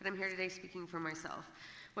 but I'm here today speaking for myself.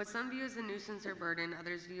 What some view as a nuisance or burden,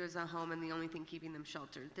 others view as a home and the only thing keeping them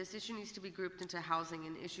sheltered. This issue needs to be grouped into housing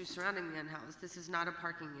and issues surrounding the unhoused. This is not a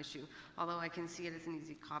parking issue, although I can see it as an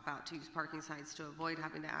easy cop-out to use parking signs to avoid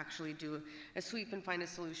having to actually do a sweep and find a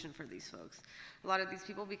solution for these folks. A lot of these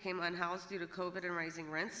people became unhoused due to COVID and rising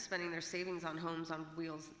rents, spending their savings on homes on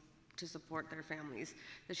wheels to support their families.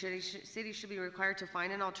 The city should be required to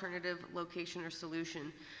find an alternative location or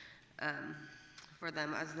solution for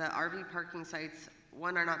them, as the RV parking sites,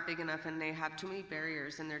 one, are not big enough and they have too many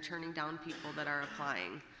barriers and they're turning down people that are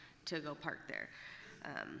applying to go park there.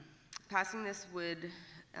 Passing this would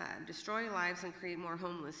destroy lives and create more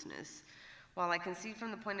homelessness. While I can see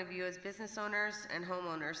from the point of view as business owners and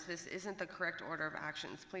homeowners, this isn't the correct order of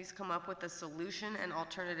actions. Please come up with a solution and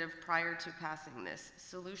alternative prior to passing this.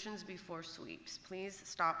 Solutions before sweeps. Please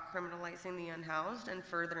stop criminalizing the unhoused and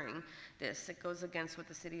furthering this. It goes against what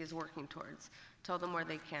the city is working towards. Tell them where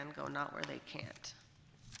they can go, not where they can't.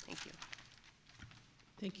 Thank you.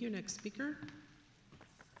 Thank you. Next speaker.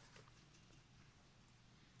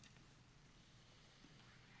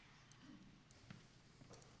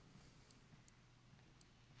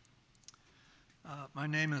 My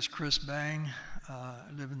name is Chris Bang. I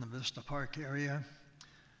live in the Vista Park area,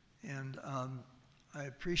 and I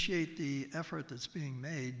appreciate the effort that's being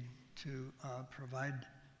made to provide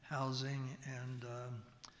housing and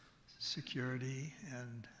security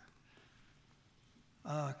and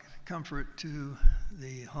comfort to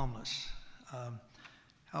the homeless.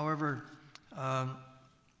 However,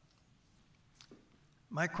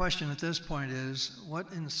 my question at this point is,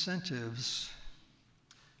 what incentives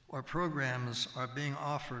or programs are being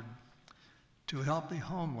offered to help the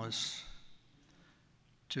homeless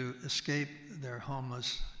to escape their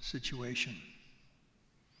homeless situation?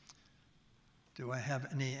 Do I have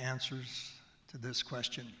any answers to this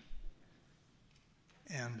question?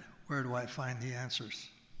 And where do I find the answers?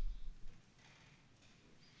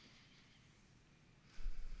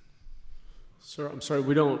 Sir, I'm sorry,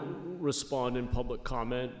 we don't respond in public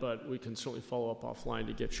comment, but we can certainly follow up offline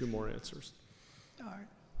to get you more answers. All right,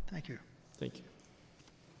 thank you. Thank you.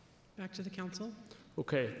 Back to the council.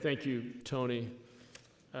 Okay, thank you, Tony.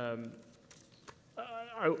 I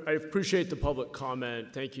appreciate the public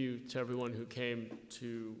comment. Thank you to everyone who came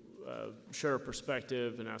to share a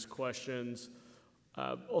perspective and ask questions.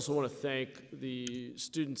 Also want to thank the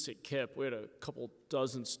students at KIPP. We had a couple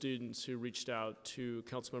dozen students who reached out to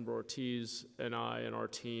Councilmember Ortiz and I and our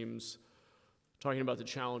teams, talking about the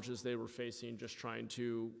challenges they were facing, just trying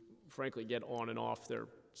to, frankly, get on and off their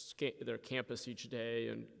campus each day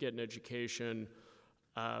and get an education.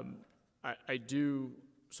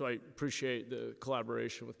 So I appreciate the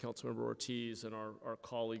collaboration with Councilmember Ortiz and our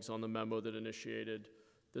colleagues on the memo that initiated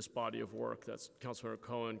this body of work. That's Councilmember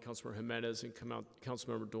Cohen, Councilmember Jimenez, and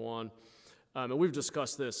Councilmember Dewan. And we've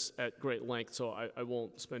discussed this at great length, so I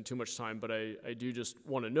won't spend too much time, but I do just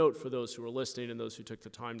want to note for those who are listening and those who took the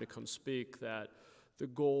time to come speak that the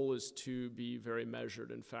goal is to be very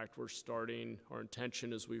measured. In fact, our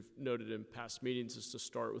intention, as we've noted in past meetings, is to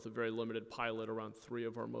start with a very limited pilot around 3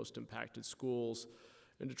 of our most impacted schools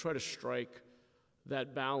and to try to strike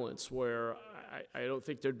that balance where I don't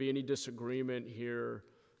think there'd be any disagreement here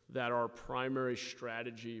that our primary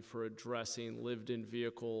strategy for addressing lived-in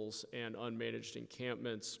vehicles and unmanaged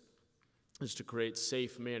encampments is to create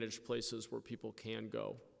safe, managed places where people can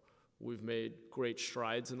go. We've made great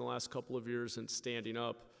strides in the last couple of years in standing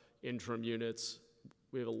up interim units,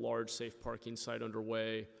 We have a large safe parking site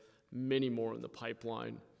underway, many more in the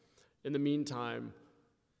pipeline. In the meantime,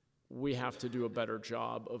 we have to do a better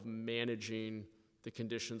job of managing the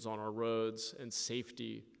conditions on our roads and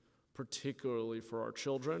safety, particularly for our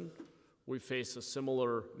children. We face a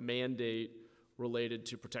similar mandate related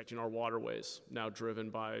to protecting our waterways, now driven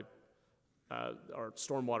by our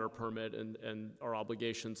stormwater permit and our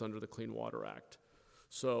obligations under the Clean Water Act.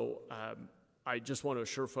 So I just want to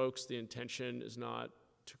assure folks the intention is not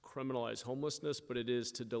to criminalize homelessness, but it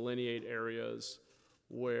is to delineate areas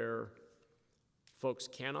where folks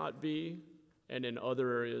cannot be, and in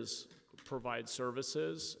other areas provide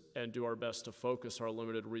services and do our best to focus our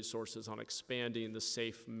limited resources on expanding the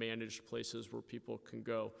safe, managed places where people can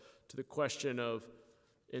go. To the question of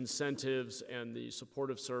incentives and the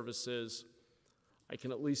supportive services, I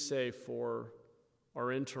can at least say for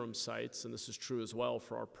our interim sites, and this is true as well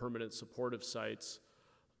for our permanent supportive sites,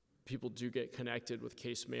 people do get connected with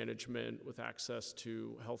case management, with access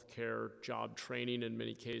to healthcare, job training in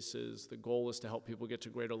many cases. The goal is to help people get to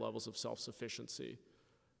greater levels of self-sufficiency.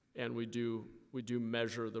 And we do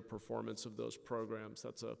measure the performance of those programs.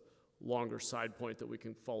 That's a longer side point that we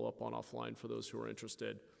can follow up on offline for those who are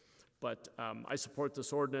interested. But I support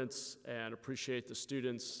this ordinance and appreciate the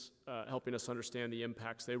students helping us understand the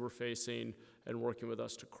impacts they were facing and working with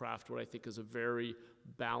us to craft what I think is a very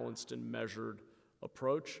balanced and measured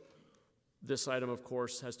approach. This item, of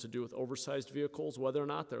course, has to do with oversized vehicles, whether or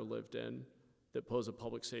not they're lived in, that pose a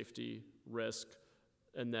public safety risk.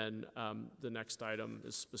 And then the next item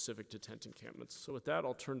is specific to tent encampments. So with that,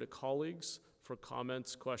 I'll turn to colleagues for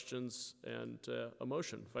comments, questions, and a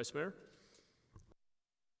motion. Vice Mayor?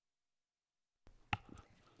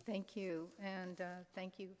 Thank you, and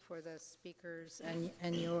thank you for the speakers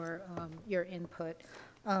and your input.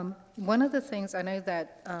 One of the things, I know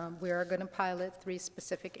that we are going to pilot 3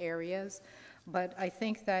 specific areas, but I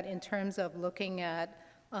think that in terms of looking at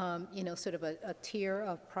sort of a tier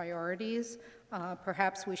of priorities,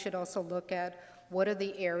 perhaps we should also look at what are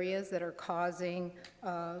the areas that are causing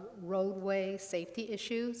roadway safety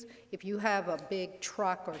issues. If you have a big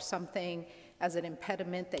truck or something as an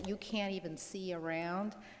impediment that you can't even see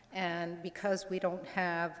around, and because we don't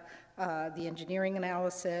have the engineering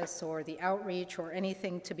analysis or the outreach or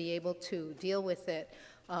anything to be able to deal with it,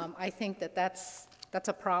 I think that that's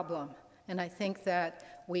a problem. And I think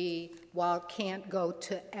that we, while can't go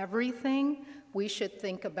to everything, we should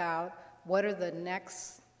think about what's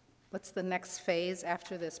the next phase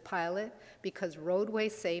after this pilot, because roadway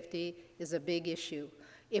safety is a big issue.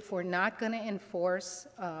 If we're not going to enforce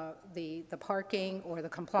the parking or the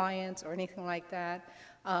compliance or anything like that,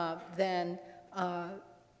 then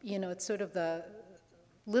it's sort of the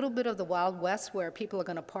little bit of the Wild West where people are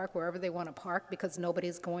going to park wherever they want to park because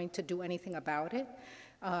nobody's going to do anything about it,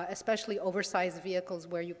 especially oversized vehicles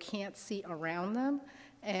where you can't see around them.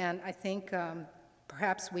 And I think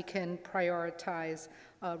perhaps we can prioritize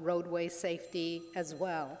roadway safety as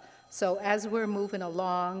well. So as we're moving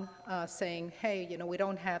along, saying, hey, we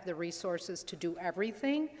don't have the resources to do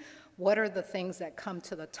everything, what are the things that come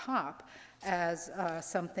to the top as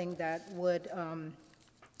something that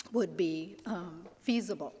would be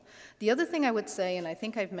feasible? The other thing I would say, and I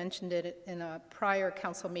think I've mentioned it in a prior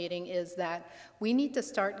council meeting, is that we need to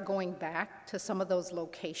start going back to some of those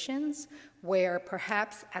locations where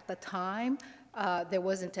perhaps at the time there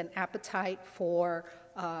wasn't an appetite for,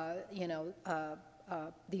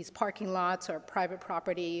 these parking lots or private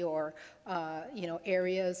property or,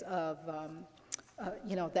 areas of,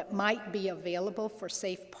 that might be available for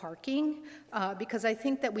safe parking, because I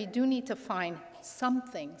think that we do need to find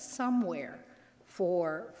something somewhere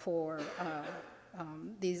for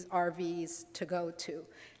these RVs to go to.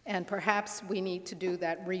 And perhaps we need to do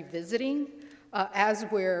that revisiting as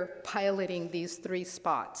we're piloting these 3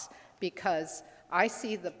 spots, because I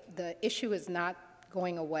see the issue is not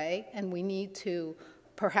going away, and we need to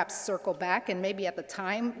perhaps circle back. And maybe at the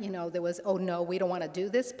time, there was, oh no, we don't want to do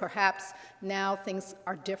this. Perhaps now things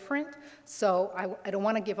are different. So I don't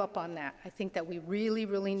want to give up on that. I think that we really,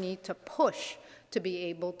 really need to push to be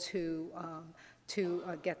able to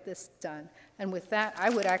get this done. And with that,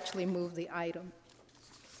 I would actually move the item.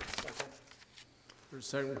 For a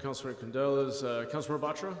second, Councilor Condelas. Councilor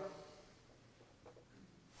Batra?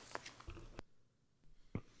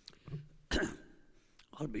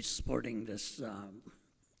 I'll be supporting this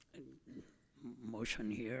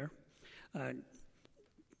motion here.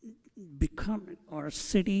 Our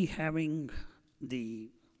city having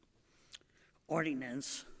the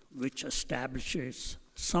ordinance which establishes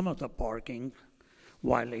some of the parking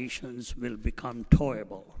violations will become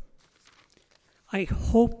towable. I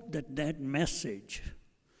hope that message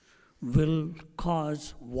will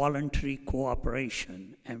cause voluntary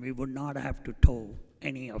cooperation, and we would not have to tow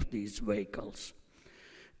any of these vehicles.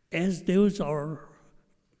 As those are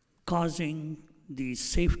causing these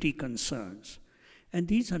safety concerns, and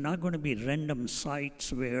these are not going to be random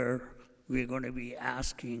sites where we're going to be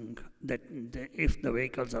asking that if the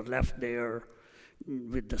vehicles are left there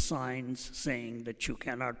with the signs saying that you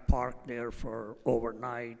cannot park there for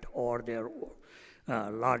overnight, or they're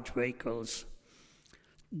large vehicles.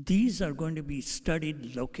 These are going to be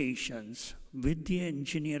studied locations with the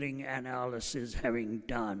engineering analysis having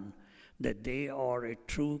done that they are a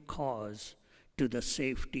true cause to the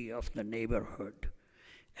safety of the neighborhood.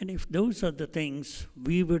 And if those are the things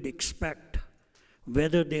we would expect,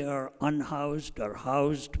 whether they are unhoused or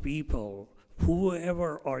housed people,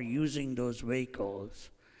 whoever are using those vehicles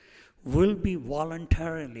will be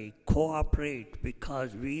voluntarily cooperate,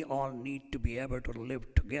 because we all need to be able to live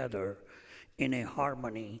together in a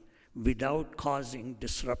harmony without causing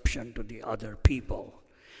disruption to the other people.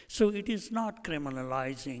 So it is not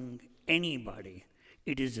criminalizing anybody.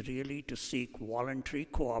 It is really to seek voluntary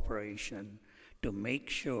cooperation to make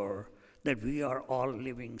sure that we are all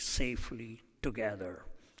living safely together.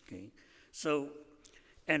 Okay? So,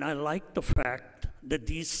 and I like the fact that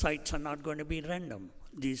these sites are not going to be random.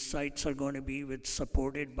 These sites are going to be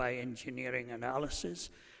supported by engineering analysis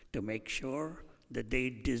to make sure that they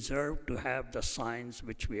deserve to have the signs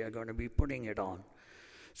which we are going to be putting it on.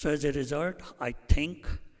 So as a result, I think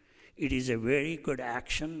it is a very good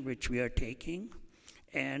action which we are taking,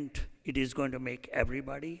 and it is going to make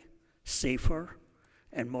everybody safer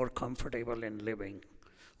and more comfortable in living.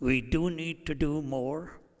 We do need to do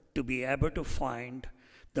more to be able to find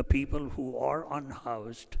the people who are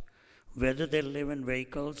unhoused, whether they live in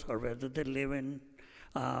vehicles or whether they live in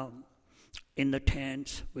the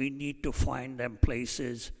tents. We need to find them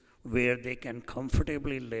places where they can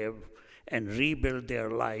comfortably live and rebuild their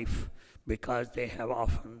life, because they have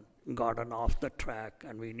often gotten off the track,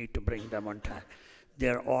 and we need to bring them on track.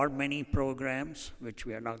 There are many programs which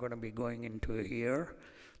we are not going to be going into here.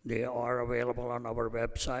 They are available on our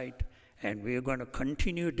website, and we are going to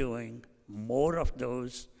continue doing more of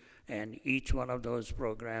those, and each one of those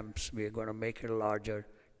programs we are going to make it larger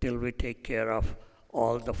till we take care of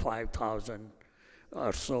all the 5,000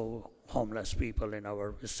 or so homeless people in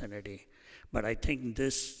our vicinity. But I think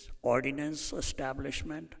this ordinance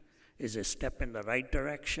establishment is a step in the right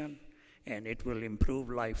direction, and it will improve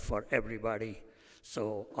life for everybody.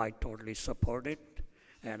 So I totally support it,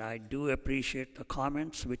 and I do appreciate the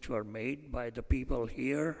comments which were made by the people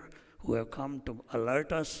here who have come to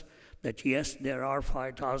alert us that yes, there are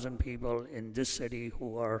 5,000 people in this city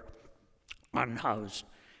who are unhoused,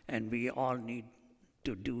 and we all need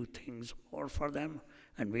to do things more for them,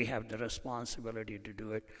 and we have the responsibility to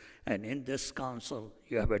do it. And in this council,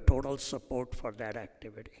 you have a total support for that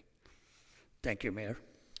activity. Thank you, Mayor.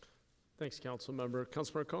 Thanks, Council Member.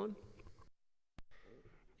 Councilmember Cohen?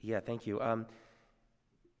 Yeah, thank you.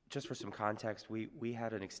 Just for some context, we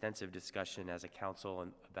had an extensive discussion as a council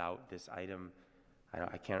about this item.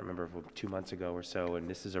 I can't remember, 2 months ago or so, and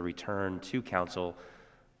this is a return to council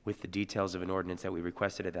with the details of an ordinance that we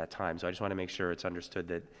requested at that time. So I just want to make sure it's understood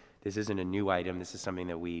that this isn't a new item. This is something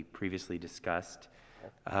that we previously discussed.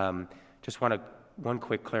 Just want one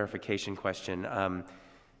quick clarification question.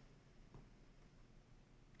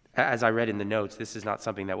 As I read in the notes, this is not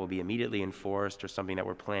something that will be immediately enforced or something that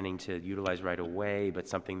we're planning to utilize right away, but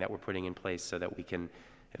something that we're putting in place so that we can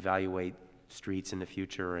evaluate streets in the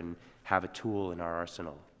future and have a tool in our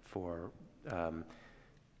arsenal for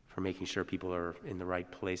making sure people are in the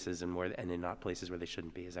right places and in not places where they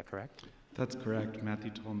shouldn't be. Is that correct? That's correct.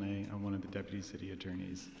 Matthew Tolnay, I'm one of the deputy city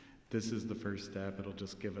attorneys. This is the first step. It'll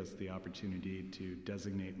just give us the opportunity to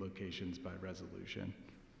designate locations by resolution.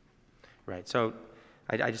 Right. So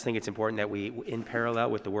I just think it's important that we, in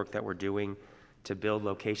parallel with the work that we're doing to build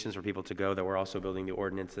locations for people to go, that we're also building the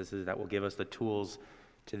ordinances that will give us the tools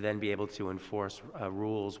to then be able to enforce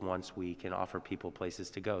rules once we can offer people places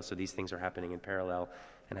to go. So these things are happening in parallel,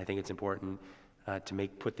 and I think it's important to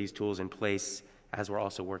put these tools in place as we're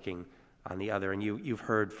also working on the other. And you've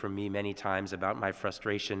heard from me many times about my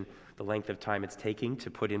frustration, the length of time it's taking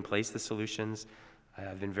to put in place the solutions.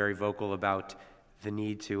 I've been very vocal about the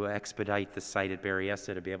need to expedite the site at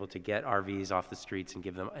Berryessa to be able to get RVs off the streets and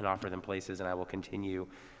give them and offer them places, and I will continue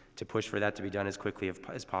to push for that to be done as quickly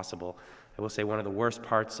as possible. I will say one of the worst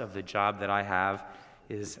parts of the job that I have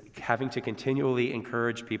is having to continually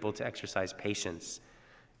encourage people to exercise patience.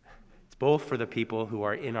 It's both for the people who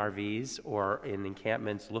are in RVs or in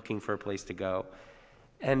encampments looking for a place to go,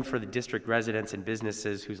 and for the district residents and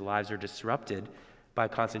businesses whose lives are disrupted by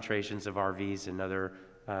concentrations of RVs and other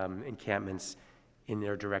encampments in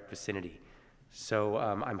their direct vicinity. So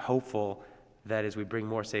I'm hopeful that as we bring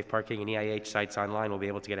more safe parking and EIH sites online, we'll be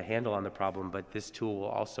able to get a handle on the problem, but this tool will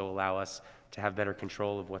also allow us to have better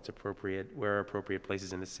control of what's appropriate, where are appropriate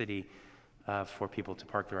places in the city for people to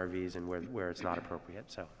park their RVs and where it's not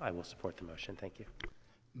appropriate. So I will support the motion. Thank you.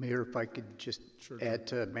 Mayor, if I could just add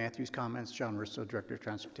to Matthew's comments, John Russo, Director of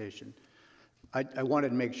Transportation. I wanted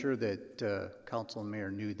to make sure that Council and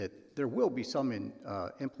Mayor knew that there will be some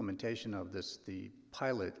implementation of this. The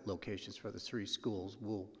pilot locations for the 3 schools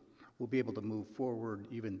will be able to move forward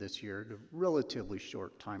even this year at a relatively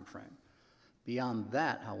short time frame. Beyond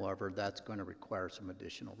that, however, that's going to require some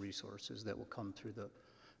additional resources that will come through the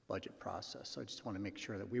budget process. So I just want to make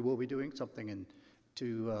sure that we will be doing something. And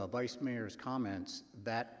to Vice Mayor's comments,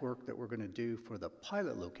 that work that we're going to do for the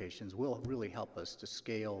pilot locations will really help us to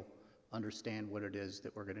scale, understand what it is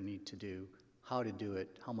that we're going to need to do, how to do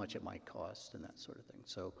it, how much it might cost, and that sort of thing.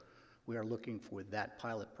 So we are looking for that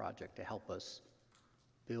pilot project to help us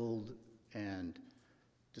build and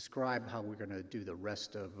describe how we're going to do the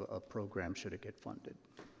rest of a program should it get funded.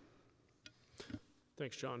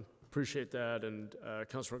 Thanks, John. Appreciate that, and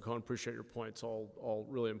Councilor Cohen, appreciate your points, all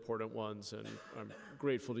really important ones, and I'm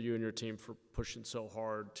grateful to you and your team for pushing so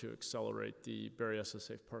hard to accelerate the Berryessa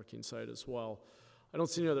Safe Parking site as well. I don't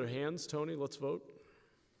see any other hands. Tony, let's vote.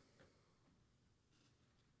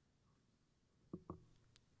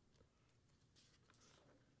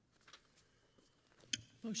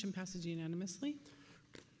 Motion passes unanimously.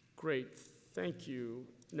 Great, thank you.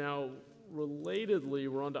 Now, relatedly,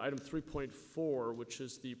 we're on to item 3.4, which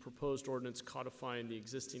is the proposed ordinance codifying the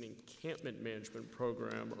existing encampment management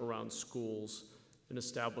program around schools and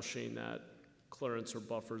establishing that clearance or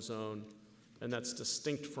buffer zone, and that's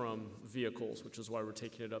distinct from vehicles, which is why we're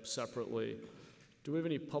taking it up separately. Do we have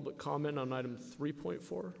any public comment on item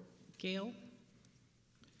 3.4? Gail?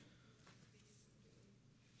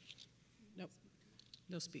 Nope.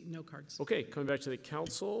 No cards. Okay, coming back to the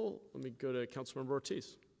council, let me go to Councilmember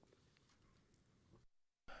Ortiz.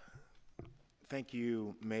 Thank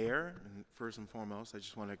you, Mayor. And first and foremost, I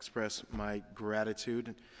just want to express my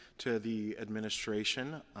gratitude to the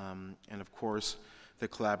administration and, of course, the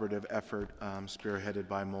collaborative effort spearheaded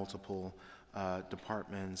by multiple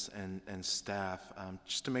departments and staff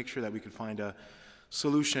just to make sure that we could find a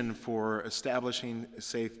solution for establishing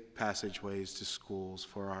safe passageways to schools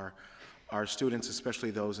for our students, especially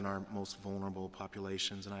those in our most vulnerable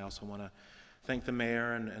populations. And I also want to thank the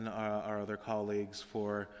mayor and our other colleagues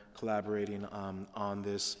for collaborating on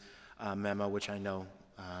this memo, which I know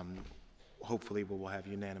hopefully we will have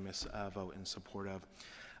unanimous vote in support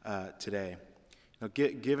of today. Now,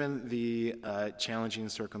 given the challenging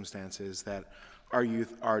circumstances that our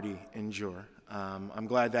youth already endure, I'm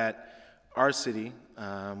glad that our city,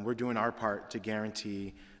 we're doing our part to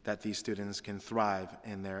guarantee that these students can thrive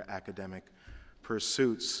in their academic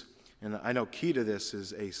pursuits. And I know key to this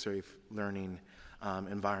is a safe learning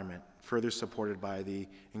environment, further supported by the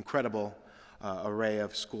incredible array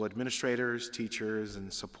of school administrators, teachers,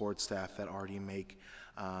 and support staff that already make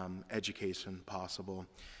education possible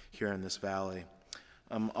here in this valley.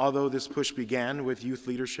 Although this push began with youth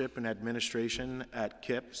leadership and administration at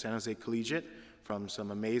KIPP, San Jose Collegiate, from some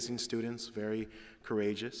amazing students, very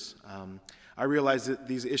courageous, I realize that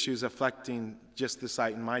these issues affecting just the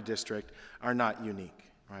site in my district are not unique.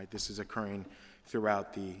 Right? This is occurring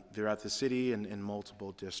throughout the city and in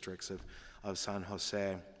multiple districts of San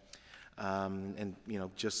Jose. And you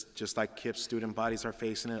know, just like KIPP student bodies are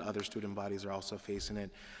facing it, other student bodies are also facing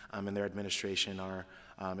it, and their administration are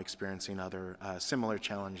experiencing other similar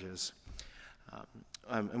challenges.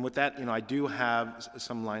 And with that, you know, I do have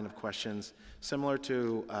some line of questions similar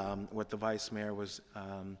to what the Vice Mayor was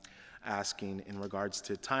asking in regards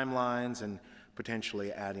to timelines and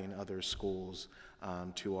potentially adding other schools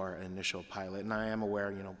to our initial pilot. And I am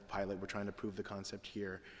aware, you know, pilot, we're trying to prove the concept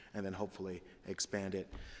here and then hopefully expand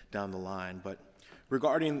it down the line. But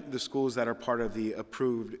regarding the schools that are part of the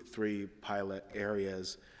approved 3 pilot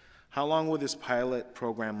areas, how long will this pilot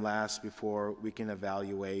program last before we can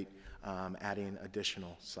evaluate adding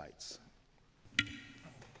additional sites?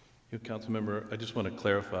 Councilmember, I just want to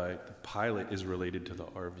clarify, the pilot is related to the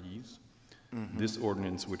RVs. Mm-hmm. This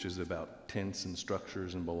ordinance, which is about tents and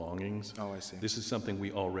structures and belongings, oh, I see. This is something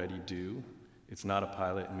we already do. It's not a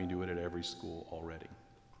pilot, and we do it at every school already.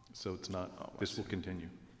 So it's not, this will continue.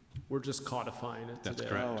 We're just codifying it That's today.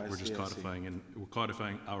 correct. We're just codifying, and we're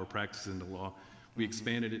codifying our practices into law. We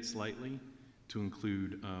expanded it slightly to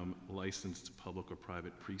include licensed public or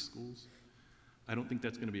private preschools. I don't think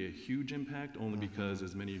that's going to be a huge impact, only because,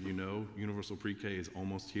 as many of you know, universal pre-K is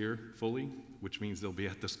almost here fully, which means they'll be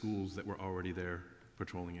at the schools that were already there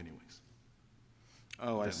patrolling anyways.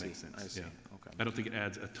 Oh, If I that see. makes sense. I see. Yeah. Okay. I don't think it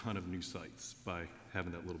adds a ton of new sites by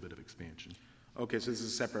having that little bit of expansion. Okay, so this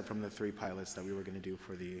is separate from the 3 pilots that we were going to do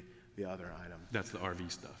for the other item. That's the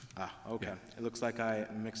RV stuff. Ah, okay. Yeah. It looks like I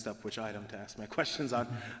mixed up which item to ask my questions on.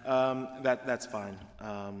 That's fine.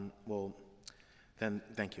 Well, then,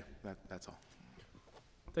 thank you. That's all.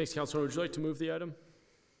 Thanks, Councilor. Would you like to move the item?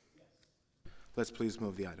 Let's please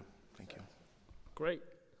move the item. Thank you. Great.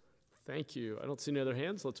 Thank you. I don't see any other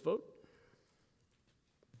hands. Let's vote.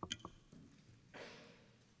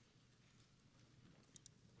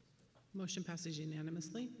 Motion passes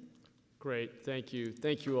unanimously. Great. Thank you.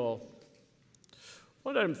 Thank you all.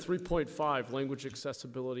 On item 3.5, Language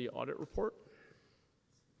Accessibility Audit Report.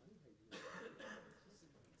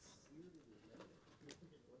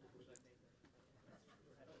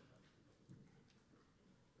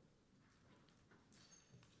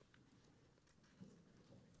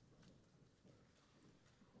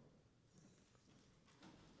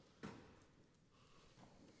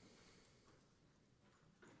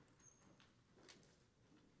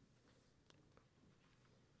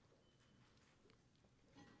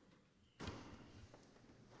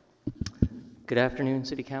 Good afternoon,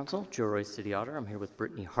 City Council. Joe Royce, City Auditor. I'm here with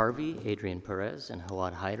Brittany Harvey, Adrian Perez, and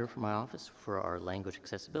Hawad Hyder from my office for our language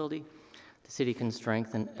accessibility. The city can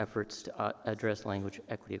strengthen efforts to address language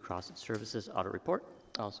equity across its services audit report.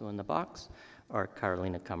 Also in the box are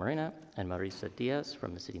Carolina Camarena and Marisa Diaz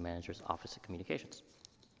from the City Manager's Office of Communications.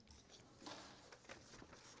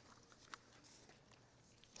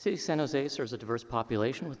 City of San Jose serves a diverse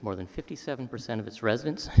population with more than 57% of its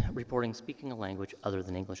residents reporting speaking a language other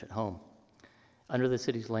than English at home. Under the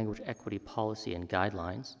city's language equity policy and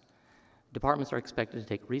guidelines, departments are expected to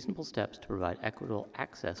take reasonable steps to provide equitable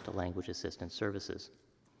access to language assistance services.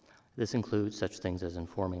 This includes such things as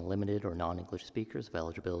informing limited or non-English speakers of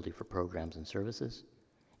eligibility for programs and services,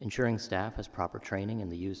 ensuring staff has proper training in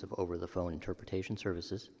the use of over-the-phone interpretation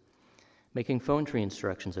services, making phone tree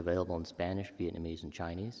instructions available in Spanish, Vietnamese, and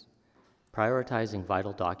Chinese, prioritizing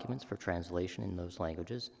vital documents for translation in those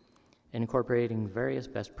languages, and incorporating various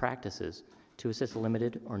best practices to assist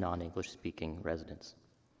limited or non-English speaking residents.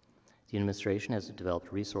 The administration has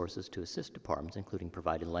developed resources to assist departments, including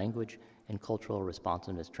providing language and cultural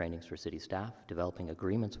responsiveness trainings for city staff, developing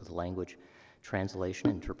agreements with language translation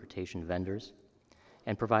and interpretation vendors,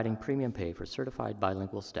 and providing premium pay for certified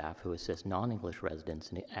bilingual staff who assist non-English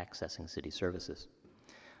residents in accessing city services.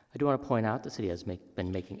 I do want to point out the city has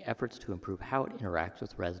been making efforts to improve how it interacts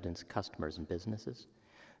with residents, customers, and businesses.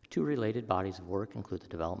 2 related bodies of work include the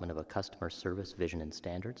development of a customer service vision and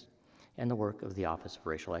standards and the work of the Office of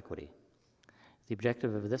Racial Equity. The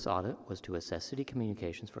objective of this audit was to assess city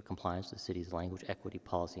communications for compliance with the city's language equity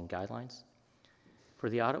policy and guidelines. For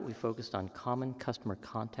the audit, we focused on common customer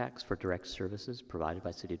contacts for direct services provided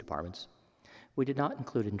by city departments. We did not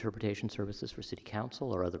include interpretation services for city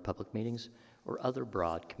council or other public meetings or other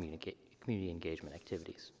broad community engagement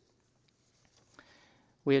activities.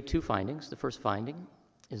 We had 2 findings. The first finding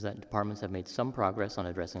is that departments have made some progress on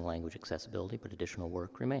addressing language accessibility, but additional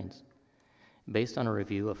work remains. Based on a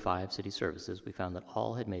review of 5 city services, we found that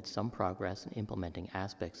all had made some progress in implementing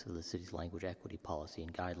aspects of the city's language equity policy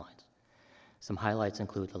and guidelines. Some highlights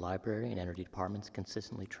include the library and energy departments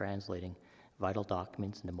consistently translating vital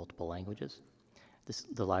documents into multiple languages.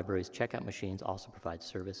 The library's checkout machines also provide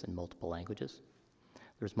service in multiple languages.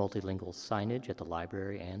 There's multilingual signage at the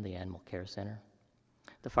library and the Animal Care Center.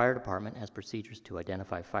 The fire department has procedures to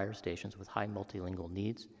identify fire stations with high multilingual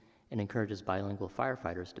needs and encourages bilingual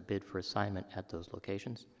firefighters to bid for assignment at those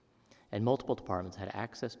locations. And multiple departments had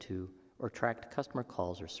access to or tracked customer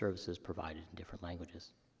calls or services provided in different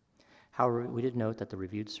languages. However, we did note that the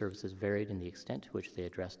reviewed services varied in the extent to which they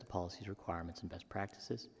addressed the policy's requirements and best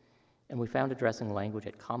practices, and we found addressing language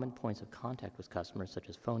at common points of contact with customers such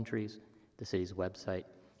as phone trees, the city's website,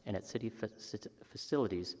 and at city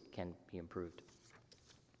facilities can be improved.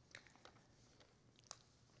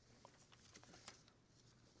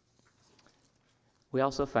 We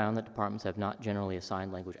also found that departments have not generally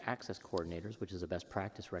assigned language access coordinators, which is a best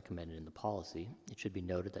practice recommended in the policy. It should be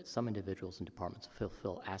noted that some individuals in departments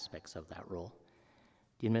fulfill aspects of that role.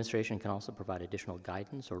 The administration can also provide additional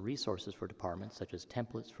guidance or resources for departments, such as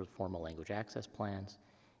templates for formal language access plans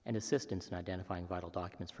and assistance in identifying vital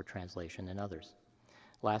documents for translation and others.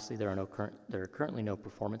 Lastly, there are currently no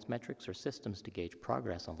performance metrics or systems to gauge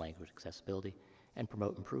progress on language accessibility and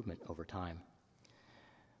promote improvement over time.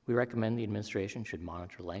 We recommend the administration should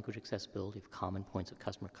monitor language accessibility of common points of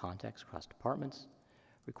customer contacts across departments,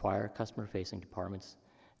 require customer-facing departments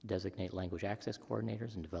designate language access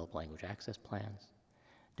coordinators and develop language access plans,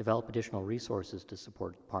 develop additional resources to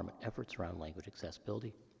support department efforts around language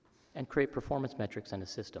accessibility, and create performance metrics and a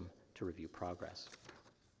system to review progress.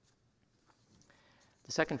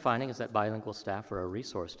 The second finding is that bilingual staff are a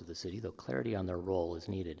resource to the city, though clarity on their role is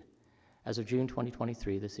needed. As of June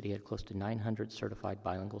 2023, the city had close to 900 certified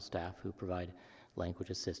bilingual staff who provide language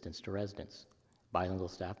assistance to residents. Bilingual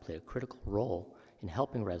staff play a critical role in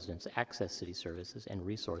helping residents access city services and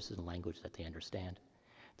resources in language that they understand.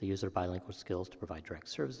 They use their bilingual skills to provide direct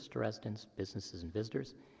services to residents, businesses, and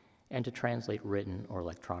visitors, and to translate written or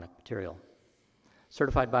electronic material.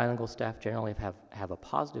 Certified bilingual staff generally have a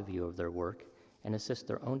positive view of their work and assist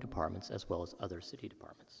their own departments as well as other city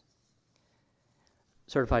departments.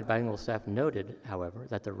 Certified bilingual staff noted, however,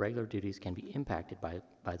 that their regular duties can be impacted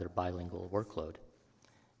by their bilingual workload.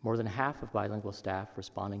 More than half of bilingual staff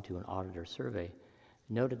responding to an auditor survey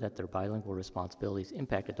noted that their bilingual responsibilities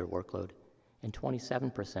impacted their workload, and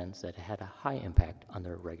 27% said it had a high impact on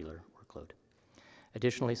their regular workload.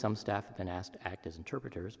 Additionally, some staff have been asked to act as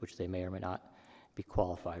interpreters, which they may or may not be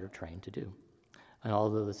qualified or trained to do. And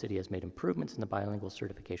although the city has made improvements in the bilingual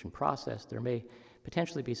certification process, there may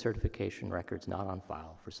potentially be certification records not on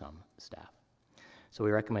file for some staff. So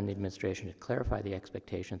we recommend the administration to clarify the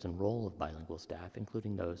expectations and role of bilingual staff,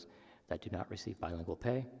 including those that do not receive bilingual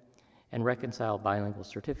pay, and reconcile bilingual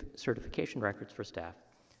certification records for staff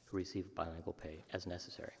who receive bilingual pay as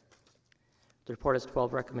necessary. The report has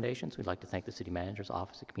 12 recommendations. We'd like to thank the City Manager's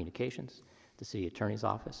Office of Communications, the City Attorney's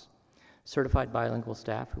Office, certified bilingual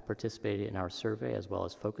staff who participated in our survey, as well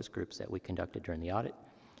as focus groups that we conducted during the audit,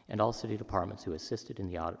 and all city departments who assisted in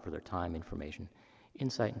the audit for their time, information,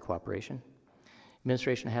 insight, and cooperation.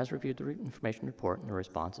 Administration has reviewed the information report, and the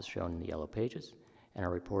response is shown in the yellow pages, and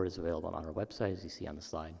our report is available on our website, as you see on the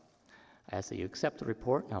slide. I ask that you accept the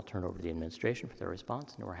report, and I'll turn it over to the administration for their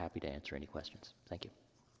response, and we're happy to answer any questions. Thank you.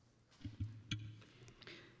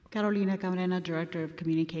 Carolina Camarena, Director of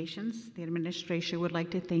Communications. The administration would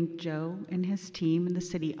like to thank Joe and his team in the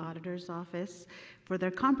City Auditor's Office for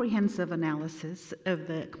their comprehensive analysis of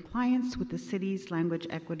the compliance with the city's language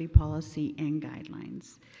equity policy and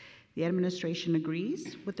guidelines. The administration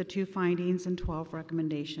agrees with the 2 findings and 12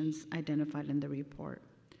 recommendations identified in the report.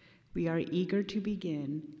 We are eager to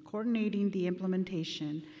begin coordinating the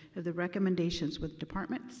implementation of the recommendations with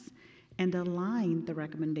departments and align the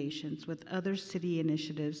recommendations with other city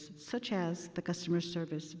initiatives such as the customer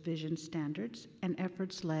service vision standards and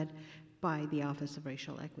efforts led by the Office of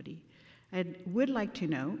Racial Equity. I would like to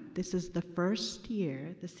note this is the first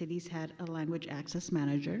year the city's had a language access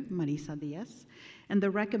manager, Marisa Diaz, and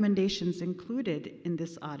the recommendations included in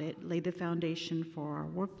this audit lay the foundation for our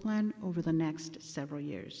work plan over the next several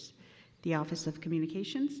years. The Office of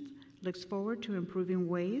Communications looks forward to improving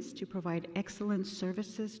ways to provide excellent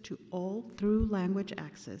services to all through language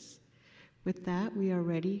access. With that, we are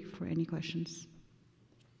ready for any questions.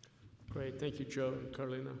 Great, thank you, Joe and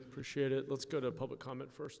Carolina. Appreciate it. Let's go to public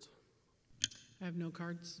comment first. I have no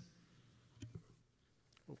cards.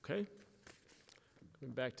 Okay.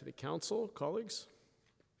 Coming back to the council, colleagues.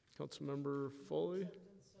 Councilmember Foley.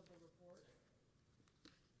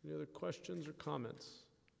 Any other questions or comments?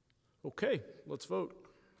 Okay, let's vote.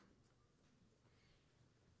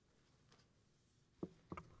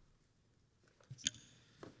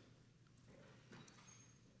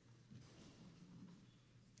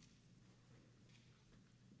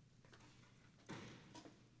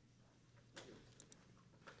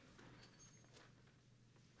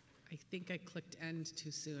 I think I clicked end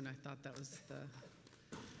too soon. I thought that was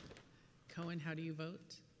the... Cohen, how do you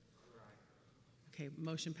vote? Okay,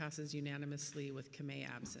 motion passes unanimously with Kamei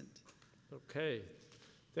absent. Okay,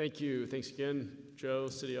 thank you. Thanks again, Joe,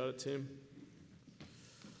 City Audit Team.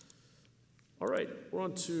 All right, we're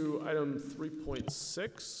on to item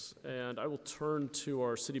 3.6, and I will turn to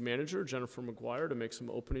our City Manager, Jennifer McGuire, to make some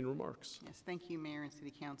opening remarks. Yes, thank you, Mayor and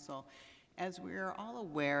City Council. As we are all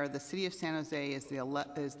aware, the City of San Jose is the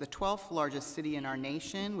 12th largest city in our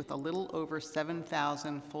nation with a little over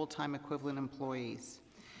 7,000 full-time equivalent employees.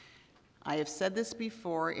 I have said this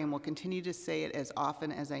before and will continue to say it as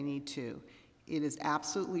often as I need to. It is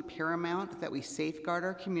absolutely paramount that we safeguard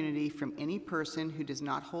our community from any person who does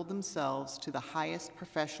not hold themselves to the highest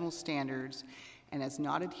professional standards and has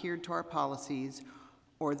not adhered to our policies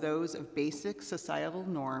or those of basic societal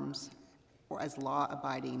norms or as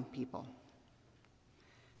law-abiding people.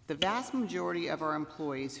 The vast majority of our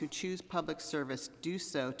employees who choose public service do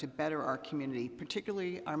so to better our community,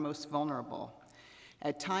 particularly our most vulnerable.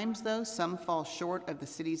 At times, though, some fall short of the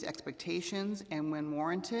city's expectations, and when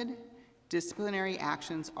warranted, disciplinary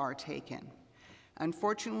actions are taken.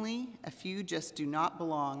 Unfortunately, a few just do not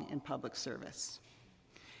belong in public service.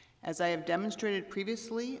 As I have demonstrated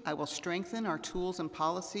previously, I will strengthen our tools and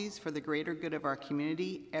policies for the greater good of our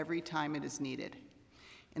community every time it is needed.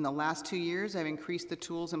 In the last 2 years, I've increased the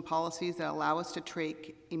tools and policies that allow us to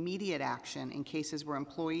take immediate action in cases where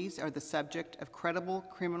employees are the subject of credible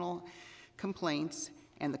criminal complaints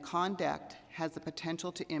and the conduct has the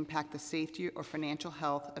potential to impact the safety or financial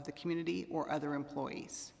health of the community or other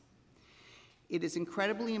employees. It is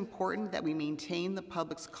incredibly important that we maintain the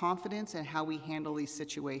public's confidence in how we handle these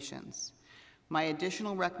situations. My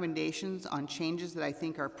additional recommendations on changes that I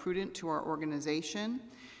think are prudent to our organization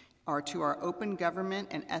are to our open government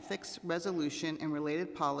and ethics resolution and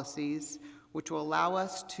related policies, which will allow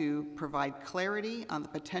us to provide clarity on the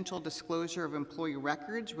potential disclosure of employee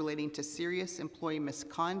records relating to serious employee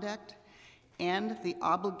misconduct and the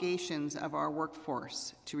obligations of our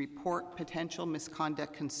workforce to report potential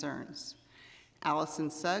misconduct concerns. Allison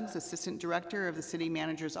Suggs, Assistant Director of the City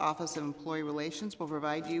Manager's Office of Employee Relations, will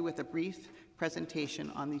provide you with a brief presentation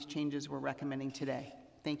on these changes we're recommending today.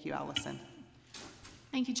 Thank you, Allison.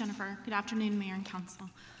 Thank you, Jennifer. Good afternoon, Mayor and Council.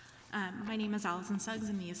 My name is Allison Suggs.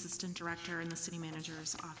 I'm the Assistant Director in the City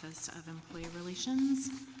Manager's Office of Employee Relations.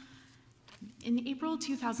 In April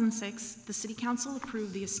 2006, the City Council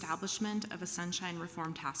approved the establishment of a Sunshine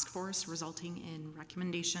Reform Task Force, resulting in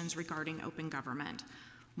recommendations regarding open government.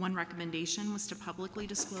 One recommendation was to publicly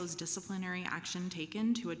disclose disciplinary action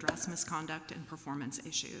taken to address misconduct and performance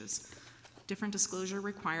issues. Different disclosure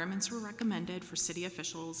requirements were recommended for city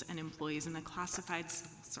officials and employees in the classified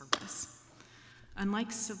civil service.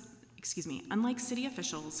 Unlike city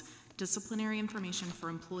officials, disciplinary information for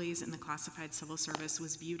employees in the classified civil service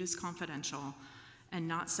was viewed as confidential and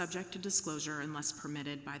not subject to disclosure unless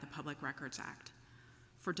permitted by the Public Records Act.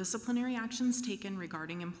 For disciplinary actions taken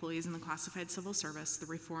regarding employees in the classified civil service, the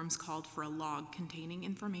reforms called for a log containing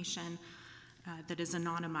information that is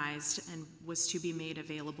anonymized and was to be made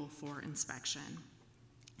available for inspection.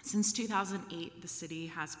 Since 2008, the city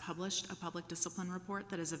has published a public discipline report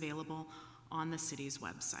that is available on the city's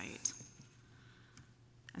website.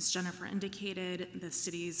 As Jennifer indicated, the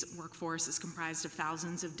city's workforce is comprised of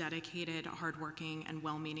thousands of dedicated, hardworking, and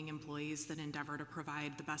well-meaning employees that endeavor to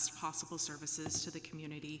provide the best possible services to the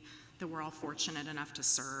community that we're all fortunate enough to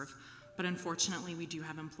serve. But unfortunately, we do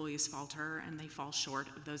have employees falter, and they fall short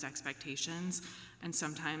of those expectations, and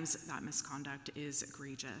sometimes that misconduct is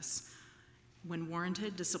egregious. When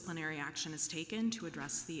warranted, disciplinary action is taken to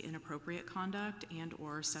address the inappropriate conduct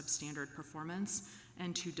and/or substandard performance,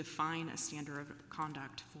 and to define a standard of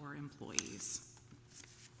conduct for employees.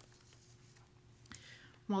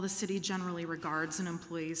 While the city generally regards an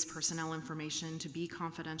employee's personnel information to be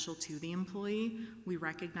confidential to the employee, we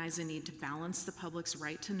recognize a need to balance the public's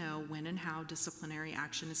right to know when and how disciplinary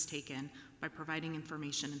action is taken by providing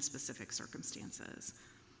information in specific circumstances.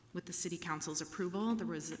 With the City Council's approval, the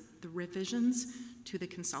revisions to the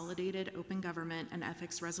Consolidated Open Government and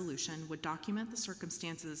Ethics Resolution would document the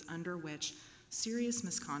circumstances under which serious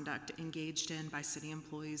misconduct engaged in by city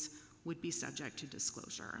employees would be subject to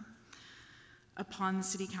disclosure. Upon the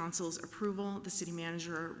City Council's approval, the City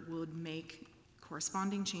Manager would make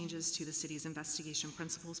corresponding changes to the city's investigation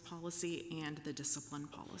principles policy and the discipline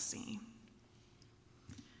policy.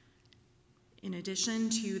 In addition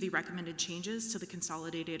to the recommended changes to the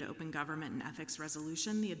Consolidated Open Government and Ethics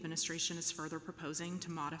Resolution, the administration is further proposing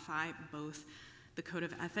to modify both the Code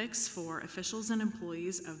of Ethics for officials and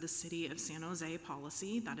employees of the City of San Jose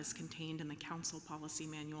policy that is contained in the Council Policy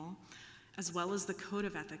Manual, as well as the Code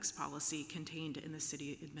of Ethics policy contained in the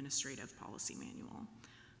City Administrative Policy Manual.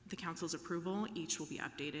 With the Council's approval, each will be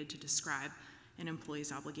updated to describe an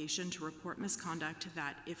employee's obligation to report misconduct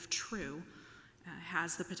that, if true,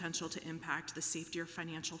 has the potential to impact the safety or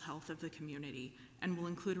financial health of the community, and will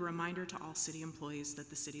include a reminder to all city employees that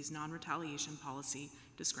the city's non-retaliation policy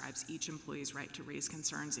describes each employee's right to raise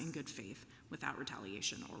concerns in good faith without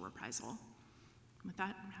retaliation or reprisal. With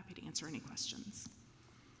that, I'm happy to answer any questions.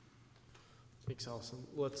 Thanks, Allison.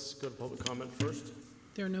 Let's go to public comment first.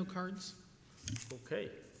 There are no cards. Okay.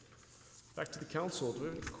 Back to the council. Do we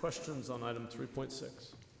have any questions on item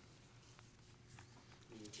 3.6?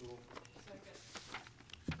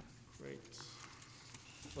 Great.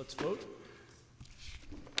 Let's vote.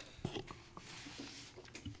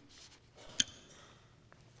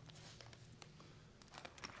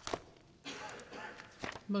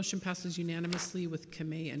 Motion passes unanimously with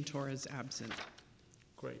Kamei and Torres absent.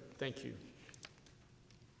 Great, thank you.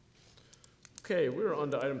 Okay, we're on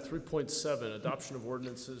to item 3.7, adoption of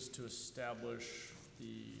ordinances to establish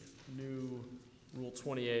the new Rule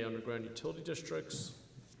 20A underground utility districts.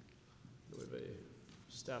 We have a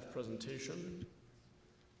staff presentation.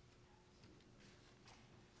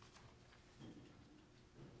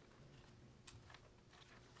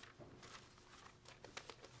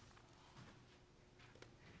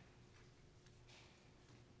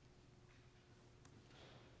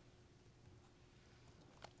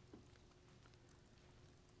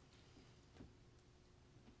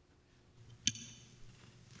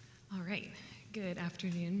 Good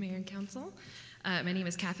afternoon, Mayor and Council. My name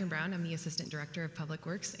is Catherine Brown. I'm the Assistant Director of Public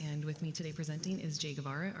Works, and with me today presenting is Jay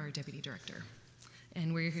Guevara, our Deputy Director.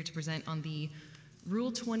 And we're here to present on the Rule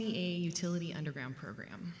 20A Utility Underground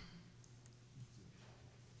Program.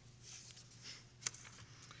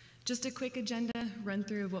 Just a quick agenda run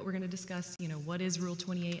through of what we're going to discuss. What is Rule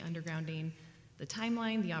 20A undergrounding, the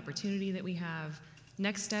timeline, the opportunity that we have,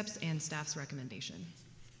 next steps, and staff's recommendation.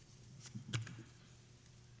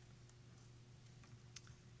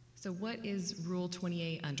 So what is Rule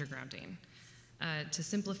 20A undergrounding? To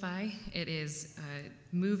simplify, it is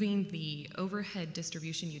moving the overhead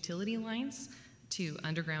distribution utility lines to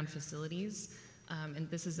underground facilities. And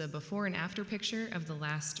this is a before and after picture of the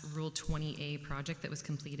last Rule 20A project that was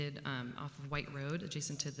completed off of White Road,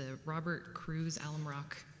 adjacent to the Robert Cruz Alum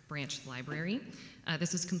Rock Branch Library.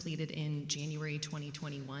 This was completed in January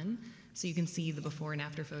 2021. So you can see the before and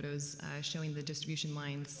after photos showing the distribution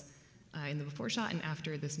lines in the before shot and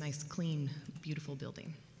after this nice, clean, beautiful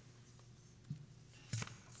building.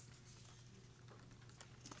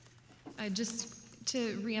 Just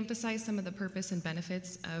to reemphasize some of the purpose and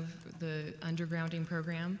benefits of the undergrounding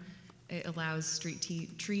program, it allows street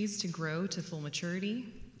trees to grow to full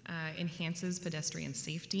maturity, enhances pedestrian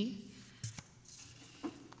safety,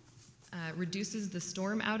 reduces the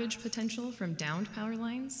storm outage potential from downed power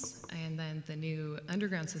lines, and then the new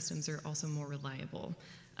underground systems are also more reliable.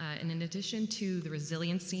 And in addition to the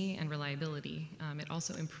resiliency and reliability, it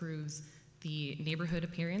also improves the neighborhood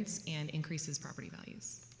appearance and increases property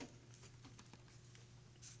values.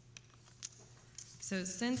 So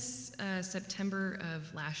since September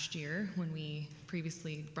of last year, when we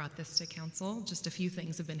previously brought this to council, just a few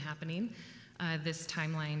things have been happening. This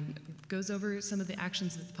timeline goes over some of the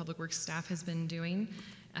actions that the Public Works staff has been doing,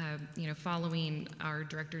 following our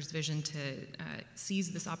director's vision to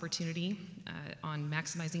seize this opportunity on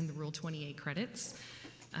maximizing the Rule 20A credits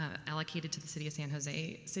allocated to the City of San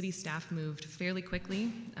Jose. City staff moved fairly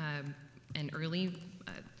quickly and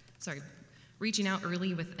reaching out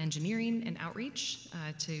early with engineering and outreach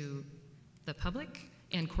to the public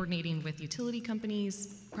and coordinating with utility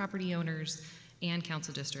companies, property owners, and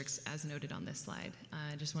council districts, as noted on this slide.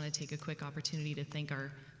 I just want to take a quick opportunity to thank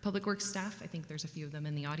our Public Works staff. I think there's a few of them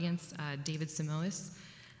in the audience. David Simois,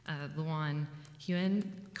 Luan Huen,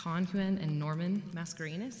 Con Huen, and Norman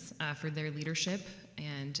Mascarenas for their leadership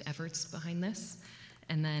and efforts behind this.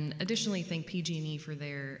 And then additionally, thank PG&E for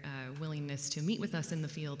their willingness to meet with us in the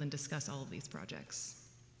field and discuss all of these projects.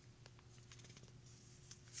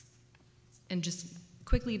 And just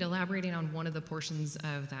quickly elaborating on one of the portions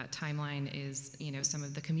of that timeline is, some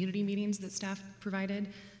of the community meetings that staff provided.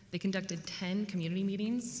 They conducted 10 community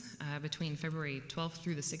meetings between February 12th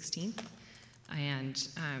through the 16th. And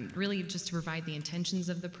really just to provide the intentions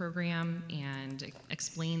of the program and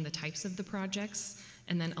explain the types of the projects,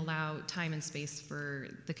 and then allow time and space for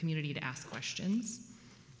the community to ask questions.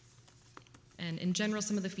 And in general,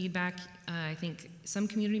 some of the feedback, I think some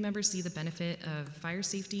community members see the benefit of fire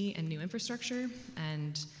safety and new infrastructure,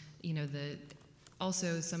 and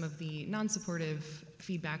also some of the non-supportive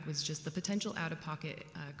feedback was just the potential out-of-pocket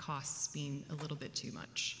costs being a little bit too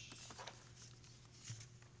much.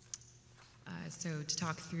 So to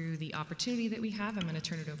talk through the opportunity that we have, I'm going to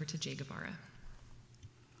turn it over to Jay Guevara.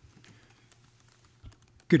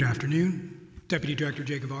 Good afternoon, Deputy Director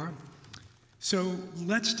Jay Guevara. So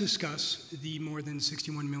let's discuss the more than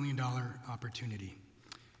 $61 million opportunity.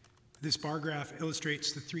 This bar graph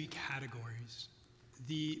illustrates the three categories.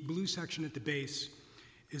 The blue section at the base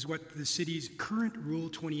is what the city's current Rule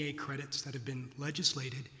 20A credits that have been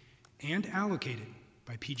legislated and allocated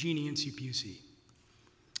by PG&E and CPUC.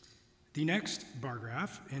 The next bar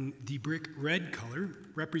graph in the brick red color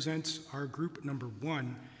represents our group number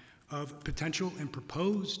 1 of potential and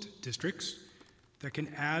proposed districts that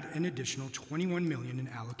can add an additional $21 million in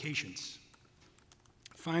allocations.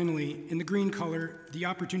 Finally, in the green color, the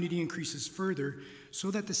opportunity increases further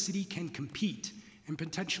so that the city can compete and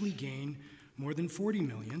potentially gain more than $40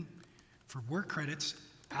 million for work credits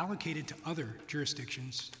allocated to other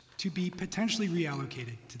jurisdictions to be potentially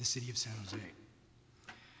reallocated to the City of San Jose.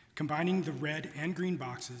 Combining the red and green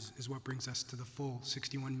boxes is what brings us to the full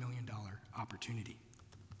 $61 million opportunity.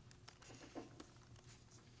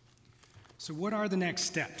 So what are the next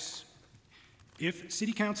steps? If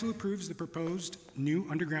City Council approves the proposed new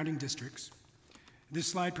undergrounding districts, this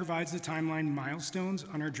slide provides the timeline milestones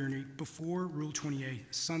on our journey before Rule 20A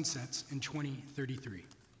sunsets in 2033.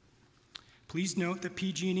 Please note that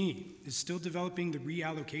PG&E is still developing the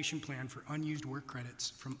reallocation plan for unused work credits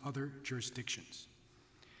from other jurisdictions.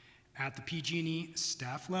 At the PG&E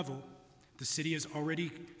staff level, the city has already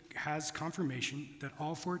has confirmation that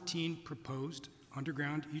all 14 proposed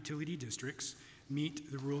underground utility districts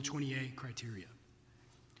meet the Rule 20A criteria.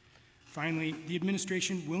 Finally, the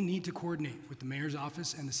administration will need to coordinate with the mayor's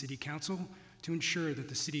office and the city council to ensure that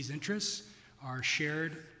the city's interests are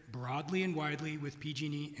shared broadly and widely with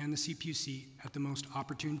PG&E and the CPUC at the most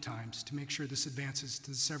opportune times to make sure this advances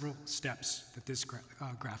to the several steps that this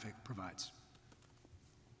graphic provides.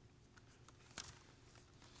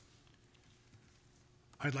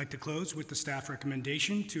 I'd like to close with the staff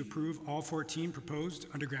recommendation to approve all 14 proposed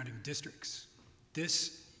undergrounding districts.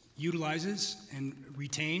 This utilizes and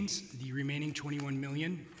retains the remaining 21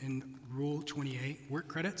 million in Rule 20A work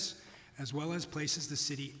credits, as well as places the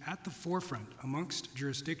city at the forefront amongst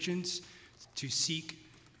jurisdictions to seek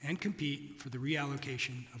and compete for the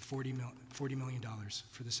reallocation of $40 million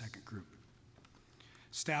for the second group.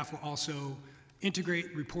 Staff will also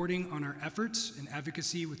integrate reporting on our efforts and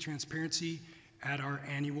advocacy with transparency at our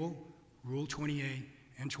annual Rule 20A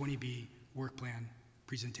and 20B work plan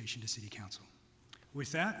presentation to City Council.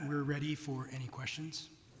 With that, we're ready for any questions.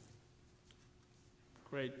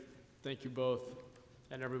 Great. Thank you both,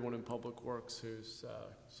 and everyone in Public Works who's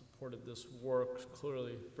supported this work.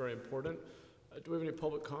 Clearly very important. Do we have any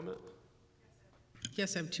public comment?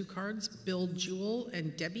 Yes, I have two cards, Bill Jewell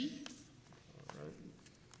and Debbie. All right.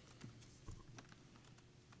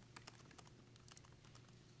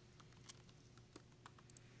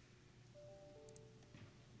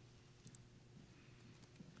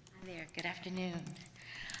 Hi there, good afternoon.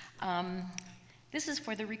 This is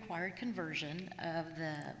for the required conversion of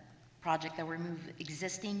the project that will remove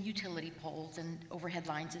existing utility poles and overhead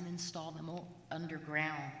lines and install them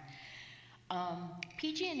underground.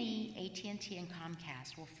 PG&E, AT&T, and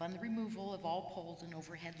Comcast will fund the removal of all poles and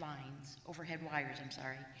overhead wires,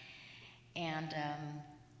 and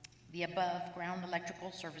the above ground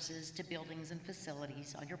electrical services to buildings and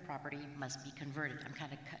facilities on your property must be converted. I'm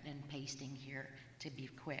kind of cutting and pasting here to be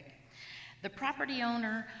quick. The property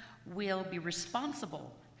owner will be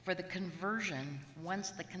responsible for the conversion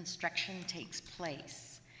once the construction takes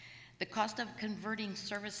place. The cost of converting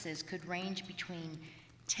services could range between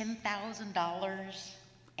 $10,000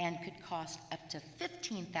 and could cost up to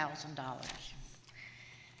 $15,000.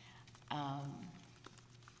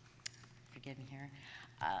 Forgive me here.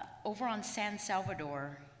 Over on San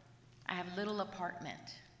Salvador, I have a little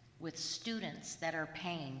apartment with students that are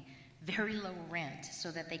paying very low rent so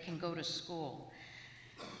that they can go to school.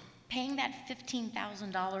 Paying that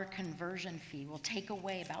 $15,000 conversion fee will take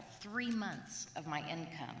away about 3 months of my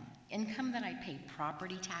income that I pay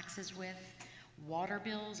property taxes with, water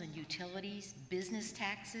bills and utilities, business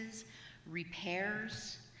taxes,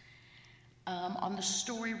 repairs. On the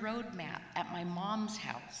Story Road map at my mom's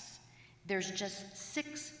house, there's just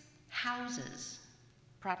 6 houses,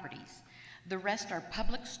 properties. The rest are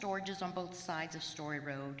public storages on both sides of Story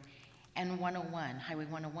Road and 101, Highway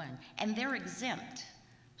 101, and they're exempt.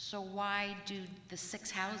 So why do the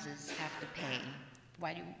 6 houses have to pay?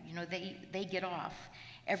 Why do, they get off.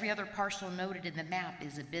 Every other parcel noted in the map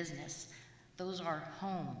is a business. Those are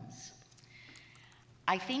homes.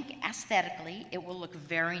 I think aesthetically it will look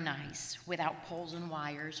very nice without poles and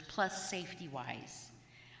wires, plus safety-wise.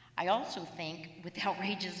 I also think with the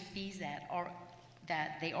outrageous fees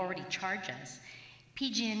that they already charge us,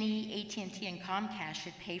 PG&E, AT&T, and Comcast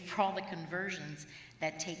should pay for all the conversions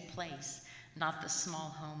that take place, not the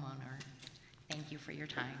small homeowner. Thank you for your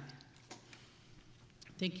time.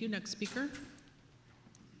 Thank you. Next speaker.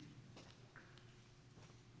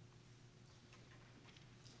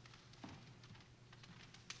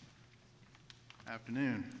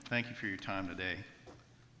 Afternoon. Thank you for your time today.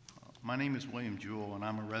 My name is William Jewell, and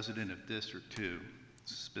I'm a resident of District 2,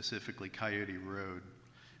 specifically Coyote Road,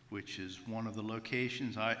 which is one of the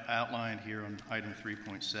locations I outlined here on item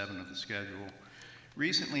 3.7 of the schedule.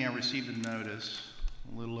 Recently, I received a notice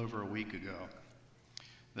a little over a week ago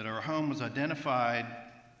that our home was identified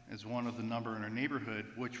as one of the number in our neighborhood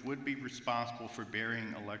which would be responsible for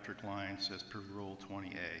burying electric lines as per Rule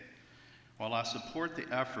 20A. While I support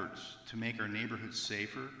the efforts to make our neighborhoods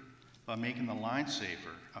safer by making the lines safer,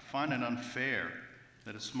 I find it unfair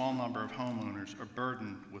that a small number of homeowners are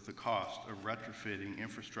burdened with the cost of retrofitting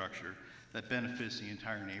infrastructure that benefits the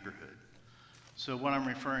entire neighborhood. So what I'm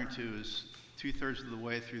referring to is 2/3 of the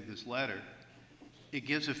way through this letter, it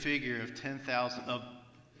gives a figure of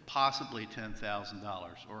possibly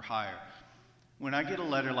 $10,000 or higher. When I get a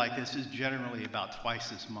letter like this, it's generally about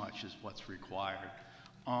twice as much as what's required.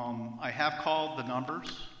 I have called the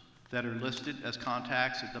numbers that are listed as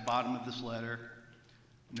contacts at the bottom of this letter.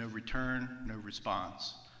 No return, no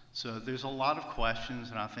response. So there's a lot of questions,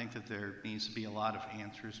 and I think that there needs to be a lot of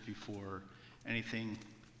answers before anything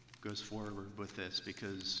goes forward with this,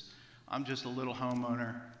 because I'm just a little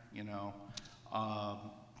homeowner, you know.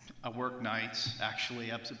 I work nights.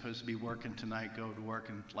 Actually, I'm supposed to be working tonight, go to work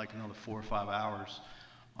in like another 4 or 5 hours.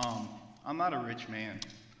 I'm not a rich man.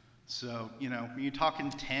 So, you know, when you're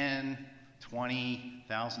talking $10,000,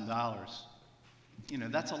 $20,000, you know,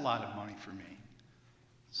 that's a lot of money for me.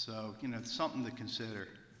 So, you know, it's something to consider.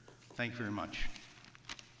 Thank you very much.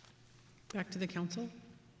 Back to the council.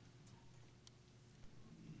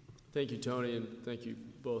 Thank you, Tony, and thank you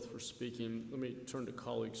both for speaking. Let me turn to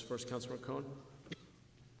colleagues first. Councilman Cohen.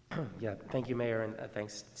 Yeah, thank you, Mayor, and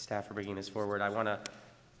thanks staff for bringing this forward. I want to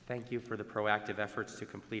thank you for the proactive efforts to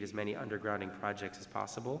complete as many undergrounding projects as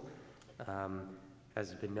possible. As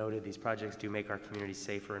has been noted, these projects do make our community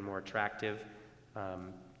safer and more attractive,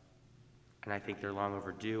 and I think they're long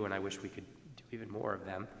overdue, and I wish we could do even more of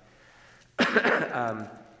them.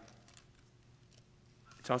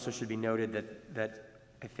 It also should be noted that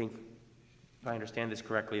I think, if I understand this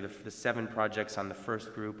correctly, the 7 projects on the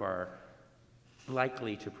first group are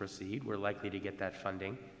likely to proceed. We're likely to get that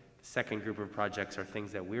funding. The second group of projects are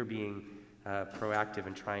things that we're being proactive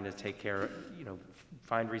in trying to take care of, you know,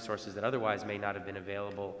 find resources that otherwise may not have been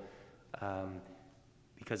available,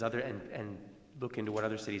 because and look into what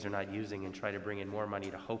other cities are not using and try to bring in more money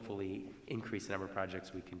to hopefully increase the number of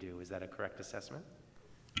projects we can do. Is that a correct assessment?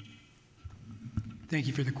 Thank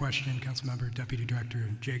you for the question, Councilmember Deputy Director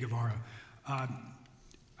Jay Guevara.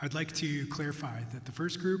 I'd like to clarify that the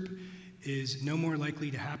first group is no more likely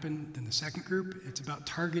to happen than the second group. It's about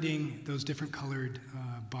targeting those different colored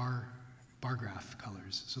bar graph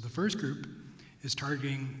colors. So the first group is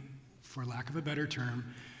targeting, for lack of a better term,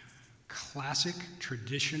 classic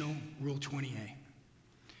traditional Rule 20A.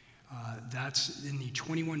 That's in the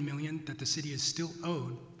 $21 million that the city is still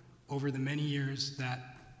owed over the many years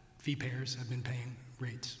that fee payers have been paying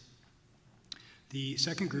rates. The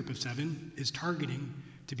second group of 7 is targeting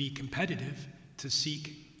to be competitive to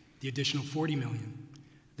seek the additional $40 million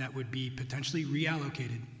that would be potentially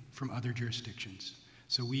reallocated from other jurisdictions.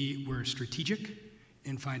 So we were strategic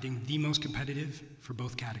in finding the most competitive for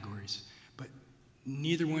both categories, but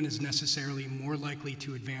neither one is necessarily more likely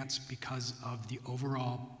to advance because of the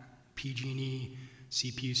overall PG&E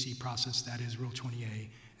CPUC process that is Rule 20A,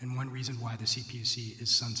 and one reason why the CPUC is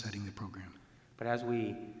sunsetting the program. But as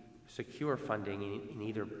we secure funding in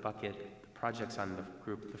either bucket, projects on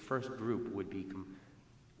the first group would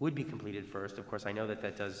be completed first. Of course, I know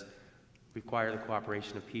that does require the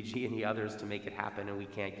cooperation of PG&E others to make it happen, and we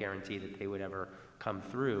can't guarantee that they would ever come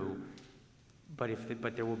through.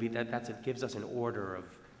 But there will be it gives us an order of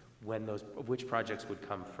which projects would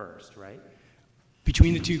come first, right?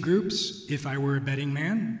 Between the two groups, if I were a betting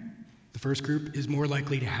man, the first group is more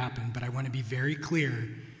likely to happen, but I want to be very clear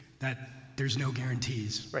that there's no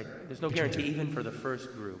guarantees. Right, there's no guarantee even for the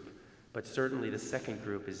first group, but certainly the second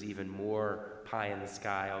group is even more pie in the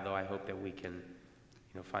sky, although I hope that we can,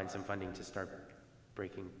 you know, find some funding to start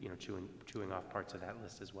breaking, you know, chewing off parts of that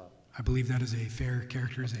list as well. I believe that is a fair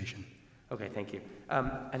characterization. Okay, thank you.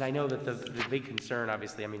 And I know that the big concern,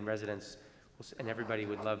 obviously, I mean, residents and everybody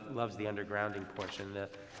loves the undergrounding portion.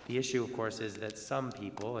 The issue, of course, is that some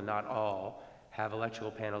people, and not all, have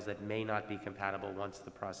electrical panels that may not be compatible once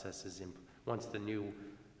the new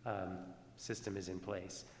system is in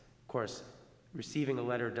place. Of course, receiving a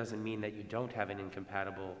letter doesn't mean that you don't have an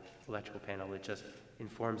incompatible electrical panel. It just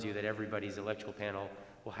informs you that everybody's electrical panel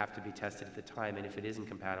will have to be tested at the time, and if it isn't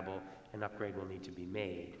compatible, an upgrade will need to be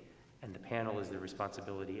made. And the panel is the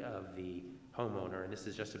responsibility of the homeowner, and this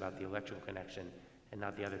is just about the electrical connection and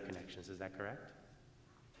not the other connections. Is that correct?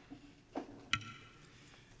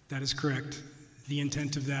 That is correct. The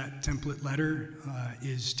intent of that template letter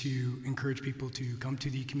is to encourage people to come to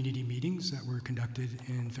the community meetings that were conducted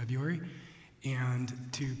in February and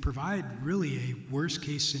to provide really a worst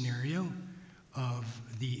case scenario of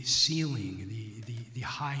the ceiling, the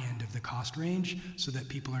high end of the cost range, so that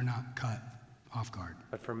people are not cut off guard.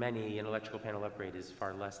 But for many, an electrical panel upgrade is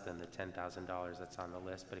far less than the $10,000 that's on the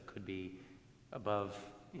list, but it could be above,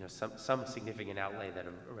 you know, some significant outlay that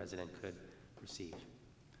a resident could receive.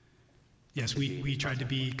 Yes, we tried to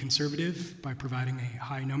be conservative by providing a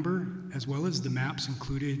high number, as well as the maps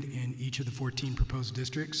included in each of the 14 proposed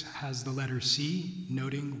districts has the letter C,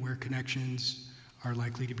 noting where connections are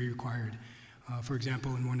likely to be required. For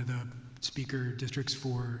example, in one of the speaker districts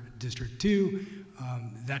for District 2,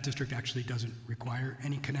 that district actually doesn't require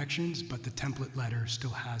any connections, but the template letter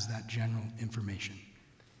still has that general information.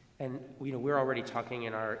 And you know, we're already talking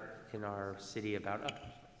in our city about a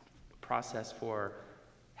process for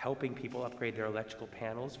helping people upgrade their electrical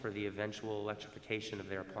panels for the eventual electrification of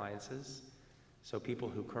their appliances. So people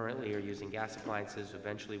who currently are using gas appliances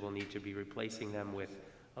eventually will need to be replacing them with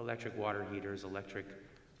electric water heaters, electric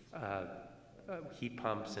heat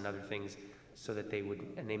pumps and other things, so that they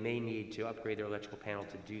may need to upgrade their electrical panel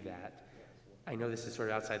to do that. I know this is sort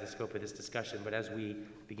of outside the scope of this discussion, but as we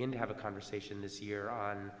begin to have a conversation this year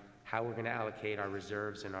on how we're going to allocate our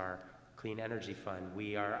reserves in our clean energy fund,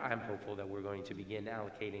 I'm hopeful that we're going to begin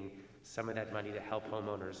allocating some of that money to help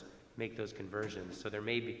homeowners make those conversions. So there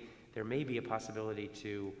may be a possibility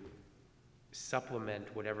to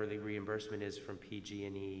supplement whatever the reimbursement is from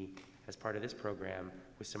PG&E as part of this program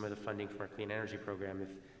with some of the funding from our clean energy program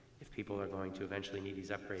if people are going to eventually need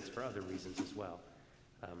these upgrades for other reasons as well.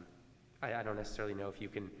 I don't necessarily know if you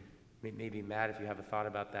can, maybe Matt, if you have a thought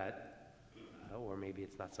about that, or maybe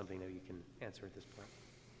it's not something that you can answer at this point.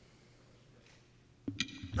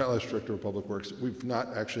 Alice, Director of Public Works. We've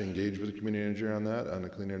not actually engaged with the community engineer on that, on the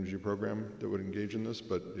clean energy program that would engage in this,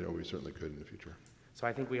 but we certainly could in the future. So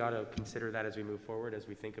I think we ought to consider that as we move forward, as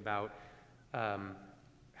we think about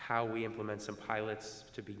how we implement some pilots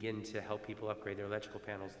to begin to help people upgrade their electrical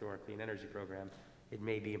panels through our clean energy program. It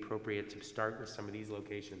may be appropriate to start with some of these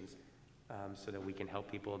locations so that we can help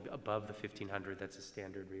people above the $1,500. That's a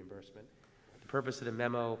standard reimbursement. The purpose of the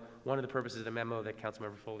memo, one of the purposes of the memo that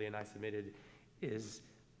Councilmember Foley and I submitted is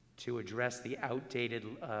to address the outdated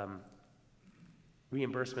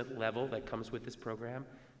reimbursement level that comes with this program.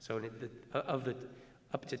 So of the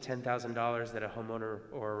up to $10,000 that a homeowner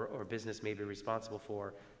or business may be responsible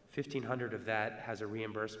for, $1,500 of that has a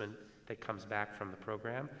reimbursement that comes back from the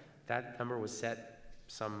program. That number was set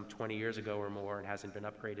some 20 years ago or more and hasn't been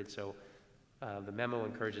upgraded. So the memo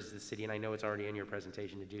encourages the city, and I know it's already in your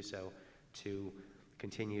presentation to do so, to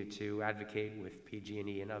continue to advocate with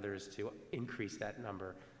PG&E and others to increase that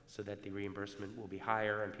number so that the reimbursement will be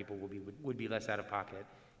higher and people would be less out of pocket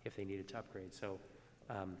if they needed to upgrade. So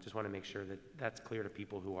just want to make sure that that's clear to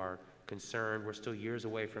people who are concerned. We're still years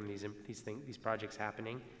away from these projects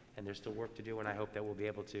happening, and there's still work to do, and I hope that we'll be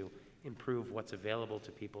able to improve what's available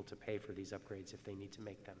to people to pay for these upgrades if they need to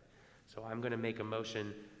make them. So I'm going to make a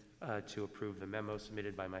motion to approve the memo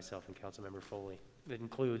submitted by myself and Councilmember Foley. That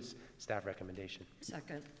includes staff recommendation.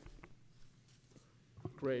 Second.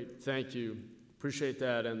 Great, thank you. Appreciate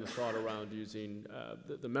that and the thought around using,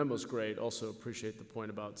 the memo's great. Also appreciate the point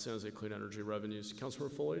about San Jose clean energy revenues.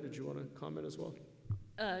 Councilmember Foley, did you want to comment as well?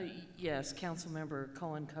 Yes, Councilmember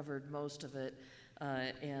Cohen covered most of it,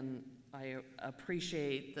 and I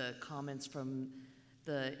appreciate the comments from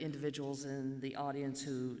the individuals in the audience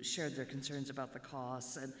who shared their concerns about the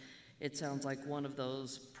costs, and it sounds like one of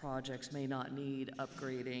those projects may not need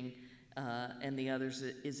upgrading, and the others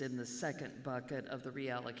is in the second bucket of the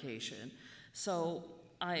reallocation. So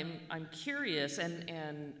I'm curious,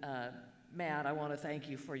 and Matt, I want to thank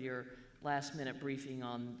you for your last-minute briefing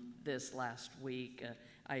on this last week.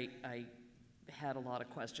 I had a lot of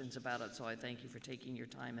questions about it, so I thank you for taking your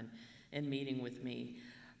time and meeting with me.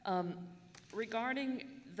 Regarding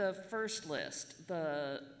the first list,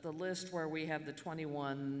 the list where we have the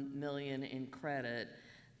 21 million in credit,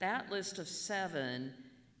 that list of 7,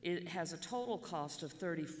 it has a total cost of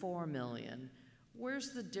 34 million.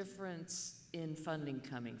 Where's the difference in funding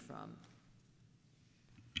coming from?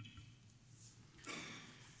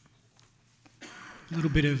 A little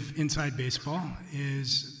bit of inside baseball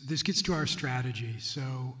is this gets to our strategy.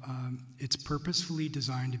 So it's purposefully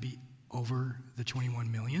designed to be over the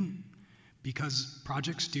 21 million because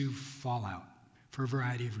projects do fall out for a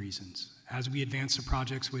variety of reasons. As we advance the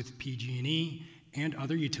projects with PG&E and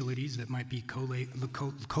other utilities that might be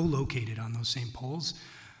co-located on those same poles,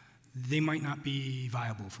 they might not be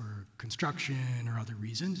viable for construction or other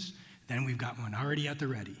reasons. Then we've got one already at the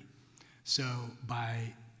ready. So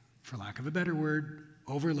by, for lack of a better word,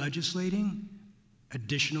 over-legislating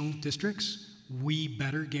additional districts, we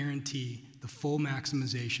better guarantee the full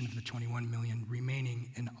maximization of the 21 million remaining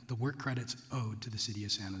in the work credits owed to the city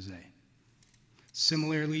of San Jose.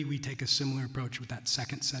 Similarly, we take a similar approach with that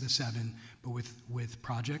second set of 7, but with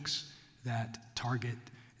projects that target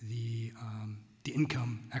the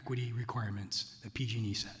income equity requirements that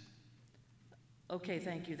PG&E set. Okay,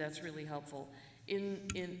 thank you. That's really helpful.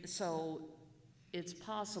 So it's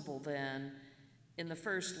possible then in the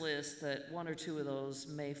first list that 1 or 2 of those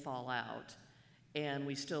may fall out, and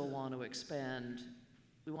we still want to expend.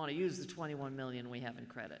 We want to use the 21 million we have in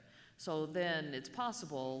credit. So then it's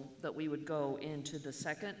possible that we would go into the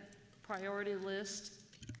second priority list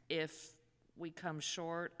if we come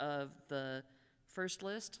short of the first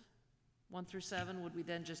list, 1 through 7. Would we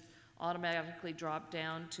then just automatically drop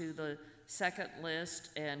down to the second list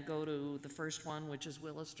and go to the first one, which is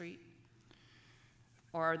Willow Street?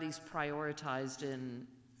 Or are these prioritized in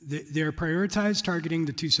They're prioritized, targeting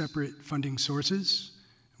the two separate funding sources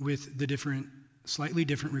with the slightly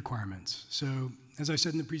different requirements. So, as I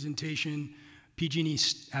said in the presentation, PG&E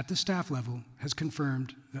at the staff level has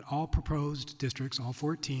confirmed that all proposed districts, all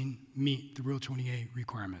 14, meet the Rule 20A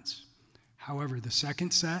requirements. However, the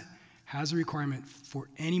second set has a requirement for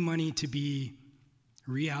any money to be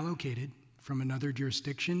reallocated from another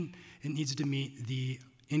jurisdiction. It needs to meet the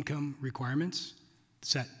income requirements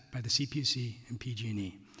set by the CPUC and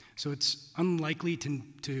PG&E. So it's unlikely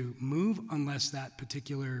to move unless that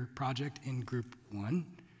particular project in Group 1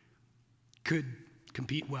 could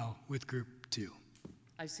compete well with Group 2.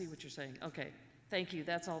 I see what you're saying. Okay, thank you.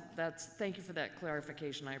 That's all. Thank you for that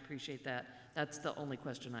clarification. I appreciate that. That's the only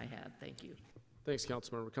question I had. Thank you. Thanks,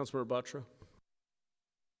 Councilmember. Councilmember Batra.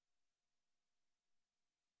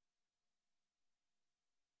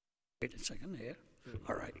 Wait a second here.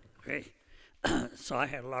 All right, great. So I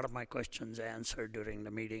had a lot of my questions answered during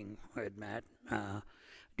the meeting with Matt.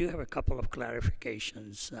 Do have a couple of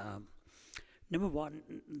clarifications. Number one,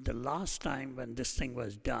 the last time when this thing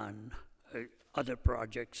was done, other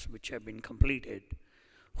projects which have been completed,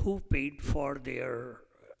 who paid for their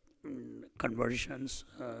conversions,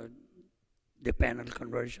 the panel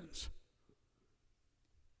conversions?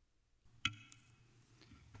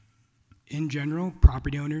 In general,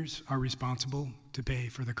 property owners are responsible to pay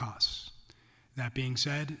for the costs. That being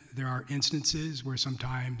said, there are instances where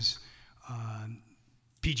sometimes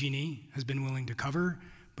PG&E has been willing to cover,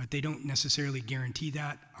 but they don't necessarily guarantee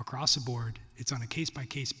that across the board. It's on a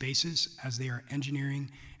case-by-case basis as they are engineering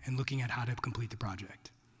and looking at how to complete the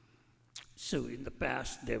project. So in the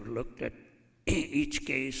past, they've looked at each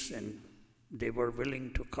case and they were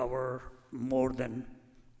willing to cover more than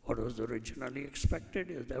what was originally expected?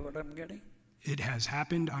 Is that what I'm getting? It has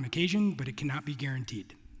happened on occasion, but it cannot be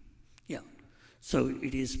guaranteed. Yeah. So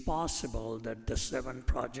it is possible that the 7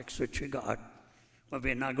 projects which we got, well,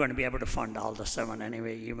 we're not going to be able to fund all the 7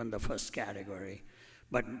 anyway, even the first category.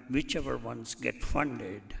 But whichever ones get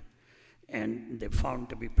funded and they found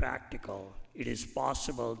to be practical, it is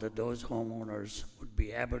possible that those homeowners would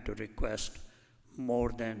be able to request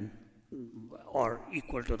more than or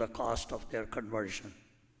equal to the cost of their conversion.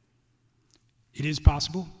 It is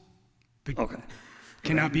possible, but okay.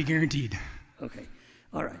 Cannot be guaranteed. Okay,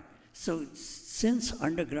 all right. So since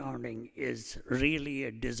undergrounding is really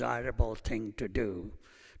a desirable thing to do,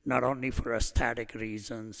 not only for aesthetic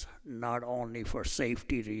reasons, not only for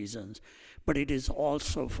safety reasons, but it is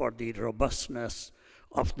also for the robustness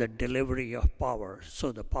of the delivery of power.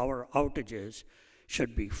 So the power outages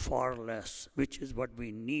should be far less, which is what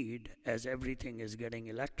we need as everything is getting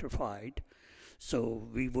electrified. So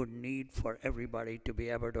we would need for everybody to be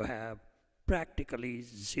able to have practically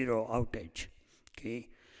zero outage, okay?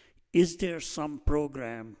 Is there some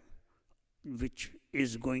program which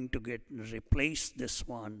is going to replace this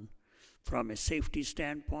one from a safety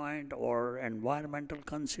standpoint or environmental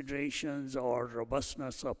considerations or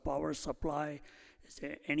robustness of power supply? Is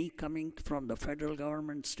there any coming from the federal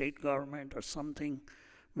government, state government, or something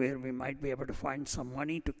where we might be able to find some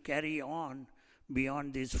money to carry on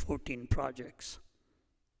beyond these 14 projects?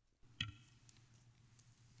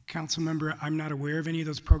 Council member, I'm not aware of any of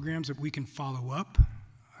those programs that we can follow up.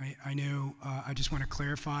 I know, I just want to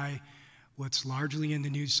clarify what's largely in the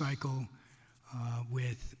news cycle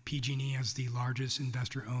with PG&E as the largest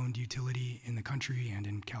investor-owned utility in the country and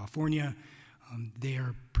in California. They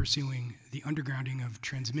are pursuing the undergrounding of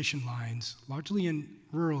transmission lines, largely in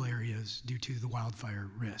rural areas due to the wildfire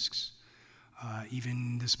risks.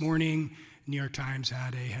 Even this morning, New York Times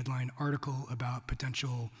had a headline article about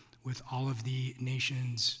potential with all of the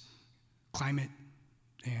nation's climate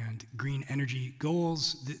and green energy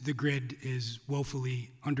goals. The grid is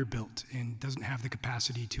woefully underbuilt and doesn't have the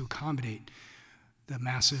capacity to accommodate the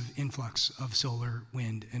massive influx of solar,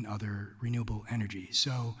 wind, and other renewable energy.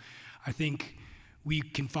 So I think we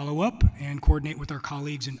can follow up and coordinate with our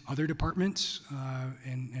colleagues in other departments,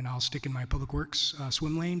 and I'll stick in my public works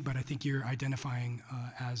swim lane, but I think you're identifying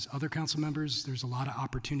as other council members, there's a lot of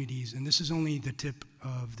opportunities, and this is only the tip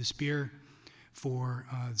of the spear for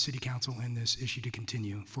the city council and this issue to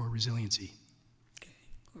continue for resiliency.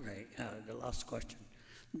 Okay, the last question.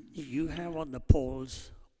 You have on the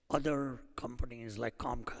polls other companies like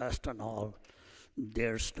Comcast and all,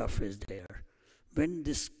 their stuff is there. When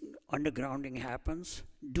this undergrounding happens,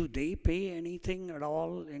 do they pay anything at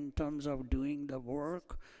all in terms of doing the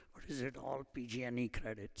work, or is it all PG&E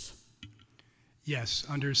credits? Yes,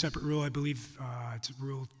 under a separate rule, I believe it's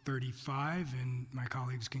Rule 35, and my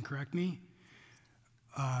colleagues can correct me.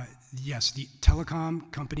 Yes, the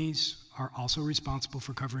telecom companies are also responsible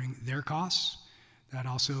for covering their costs. That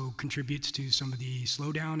also contributes to some of the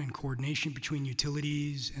slowdown and coordination between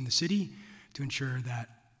utilities and the city to ensure that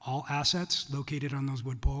all assets located on those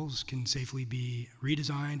wood poles can safely be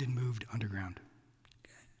redesigned and moved underground.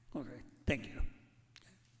 Okay, thank you.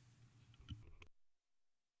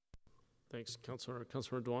 Thanks, Councilor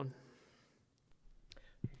Dewan.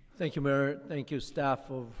 Thank you, Mayor. Thank you, staff,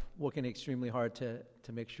 for working extremely hard to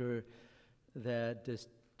make sure that this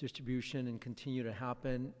distribution and continue to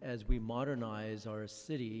happen as we modernize our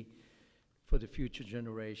city for the future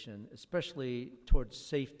generation, especially towards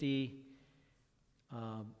safety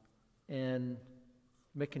and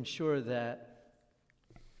making sure that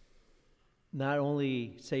not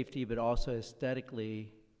only safety but also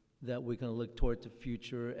aesthetically that we're going to look toward the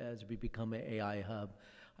future as we become an AI hub.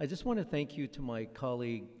 I just want to thank you to my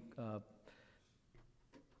colleague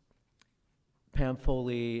Pam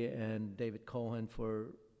Foley and David Cohen for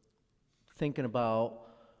thinking about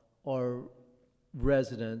our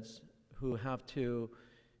residents who have to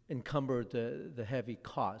encumber the heavy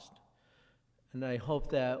cost. And I hope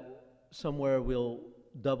that somewhere we'll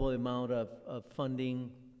double the amount of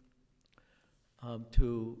funding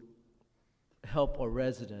to help our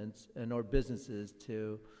residents and our businesses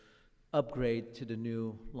to upgrade to the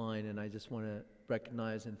new line. And I just want to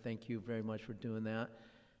recognize and thank you very much for doing that.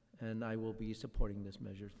 And I will be supporting this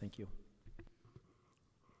measure. Thank you.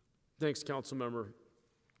 Thanks, Council Member.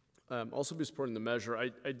 Also be supporting the measure.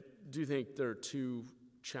 I do think there are two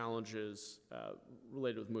challenges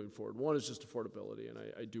related with moving forward. One is just affordability, and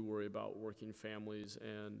I do worry about working families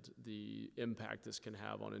and the impact this can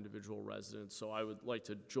have on individual residents. So I would like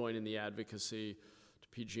to join in the advocacy to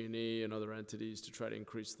PG&E and other entities to try to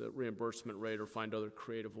increase the reimbursement rate or find other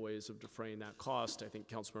creative ways of defraying that cost. I think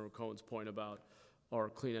Councilmember Cohen's point about our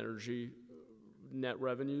clean energy net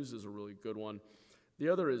revenues is a really good one. The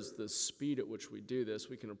other is the speed at which we do this.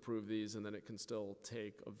 We can approve these, and then it can still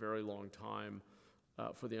take a very long time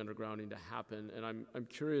for the undergrounding to happen. And I'm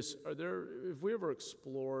curious, have we ever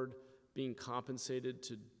explored being compensated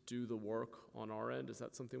to do the work on our end? Is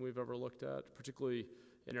that something we've ever looked at, particularly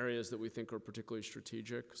in areas that we think are particularly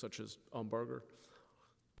strategic, such as Umbarger?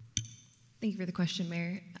 Thank you for the question,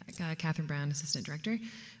 Mayor. Catherine Brown, Assistant Director.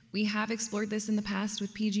 We have explored this in the past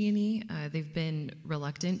with PG&E. They've been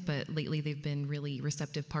reluctant, but lately they've been really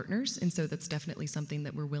receptive partners, and so that's definitely something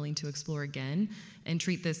that we're willing to explore again and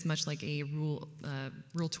treat this much like a Rule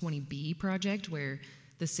 20B project, where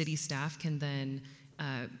the city staff can then,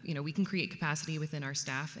 we can create capacity within our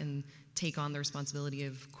staff and take on the responsibility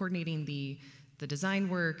of coordinating the design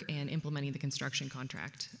work and implementing the construction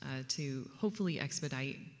contract to hopefully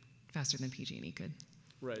expedite faster than PG&E could.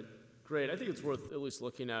 Right. Great. I think it's worth at least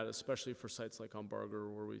looking at, especially for sites like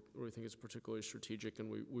Umbarger, where we think it's particularly strategic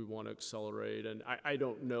and we want to accelerate. And I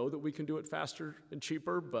don't know that we can do it faster and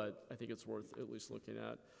cheaper, but I think it's worth at least looking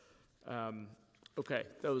at. Okay,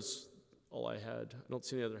 that was all I had. I don't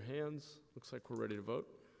see any other hands. Looks like we're ready to vote.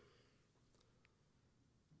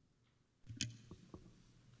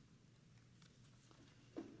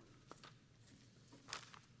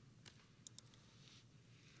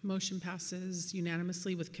 Motion passes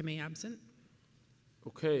unanimously with Kamei absent.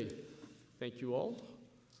 Okay, thank you all.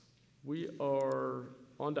 We are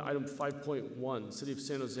on to item 5.1, City of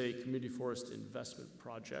San Jose Community Forest Investment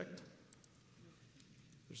Project.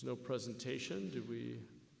 There's no presentation. Do we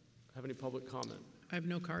have any public comment? I have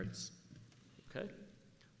no cards. Okay,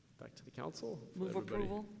 back to the council. Move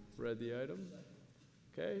approval. Read the item.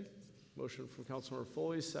 Okay, motion from Councilmember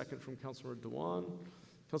Foley, second from Councilmember Dewan.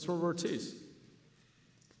 Councilmember Ortiz.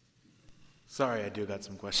 Sorry, I do got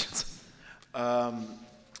some questions.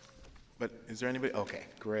 But is there anybody? Okay,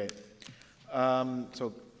 great.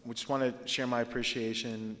 So we just want to share my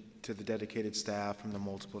appreciation to the dedicated staff from the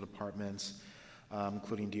multiple departments,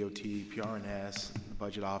 including DOT, PRNS, the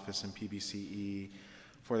Budget Office, and PBCE,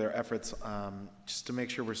 for their efforts just to make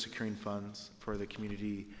sure we're securing funds for the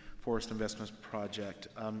Community Forest Investments Project.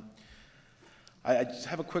 I just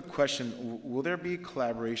have a quick question. Will there be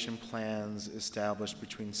collaboration plans established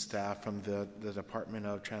between staff from the Department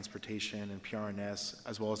of Transportation and PRNS,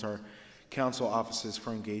 as well as our council offices,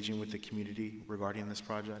 for engaging with the community regarding this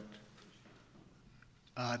project?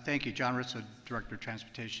 Thank you, John Rizzo, Director of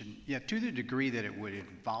Transportation. Yeah, to the degree that it would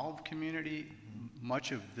involve community,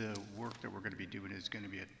 much of the work that we're going to be doing is going to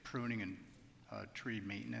be a pruning and tree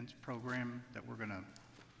maintenance program that we're going to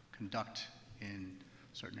conduct in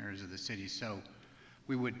certain areas of the city. So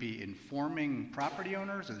we would be informing property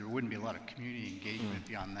owners, and there wouldn't be a lot of community engagement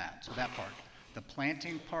beyond that. So that part. The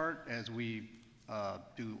planting part, as we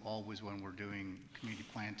do always when we're doing community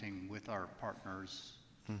planting with our partners,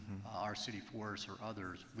 our city forests or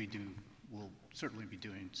others, we do we'll certainly be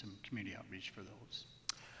doing some community outreach for those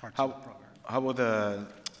parts How, of the program. how will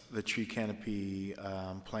the tree canopy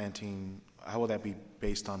planting, how will that be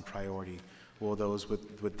based on priority? Will those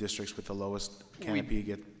with districts with the lowest canopy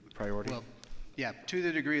get priority? Well, yeah, to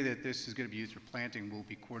the degree that this is going to be used for planting, we'll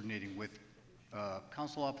be coordinating with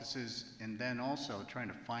council offices and then also trying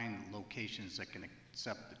to find locations that can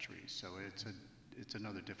accept the trees. So it's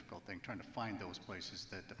another difficult thing, trying to find those places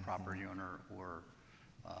that the property owner or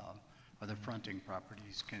other fronting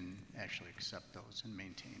properties can actually accept those and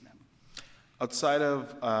maintain them. Outside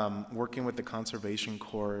of working with the Conservation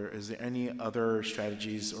Corps, is there any other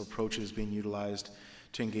strategies or approaches being utilized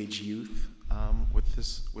to engage youth with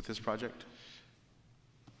this project?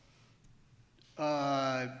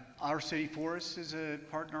 Our city forest is a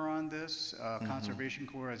partner on this. Conservation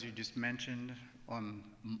Corps, as you just mentioned,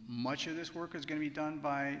 much of this work is going to be done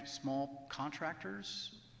by small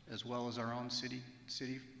contractors as well as our own city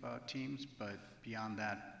teams, but beyond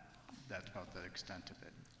that, that's about the extent of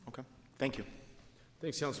it. Okay, thank you.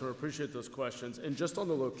 Thanks, Councilor. Appreciate those questions. And just on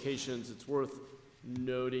the locations, it's worth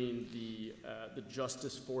noting the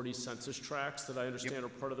Justice 40 census tracts that I understand are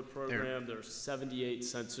part of the program. There are 78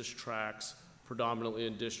 census tracts, predominantly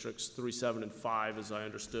in districts 3, 7, and 5, as I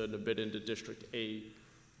understood, and a bit into District 8.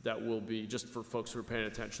 That will be, just for folks who are paying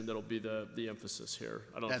attention, that'll be the emphasis here.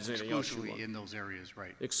 I don't know if there's anything else you want. Exclusively in those areas,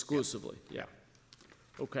 right? Exclusively, yeah.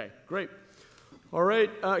 Okay, great. All right,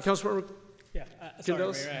 Councilmember. Yeah, sorry,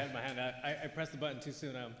 Mayor, I had my hand out. I pressed the button too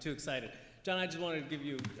soon. I'm too excited. John, I just wanted to give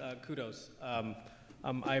you kudos.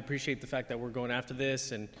 I appreciate the fact that we're going after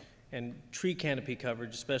this, and tree canopy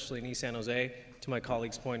coverage, especially in East San Jose, to my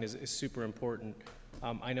colleague's point, is super important.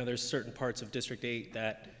 I know there's certain parts of District 8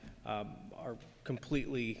 that are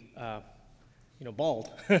completely, bald,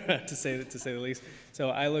 to say the least. So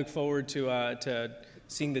I look forward to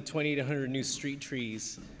seeing the 20 to 100 new street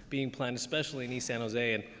trees being planted, especially in East San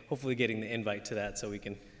Jose, and hopefully getting the invite to that so we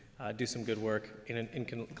can do some good work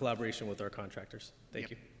in collaboration with our contractors. Thank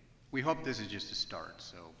you. We hope this is just a start,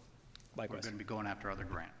 so likewise. We're going to be going after other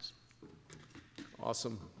grants.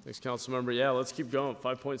 Awesome. Thanks, Councilmember. Yeah, let's keep going.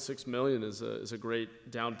 $5.6 million is a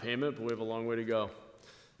great down payment, but we have a long way to go.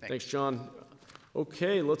 Thanks, John.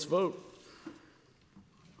 Okay, let's vote.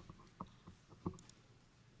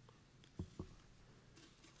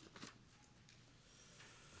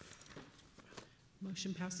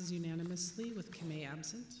 Motion passes unanimously with Kamei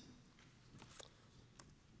absent.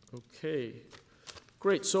 Okay,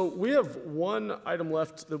 great. So we have one item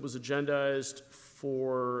left that was agendized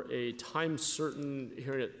for a time certain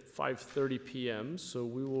hearing at 5:30 p.m. So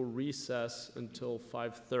we will recess until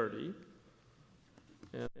 5:30,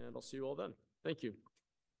 and I'll see you all then. Thank you.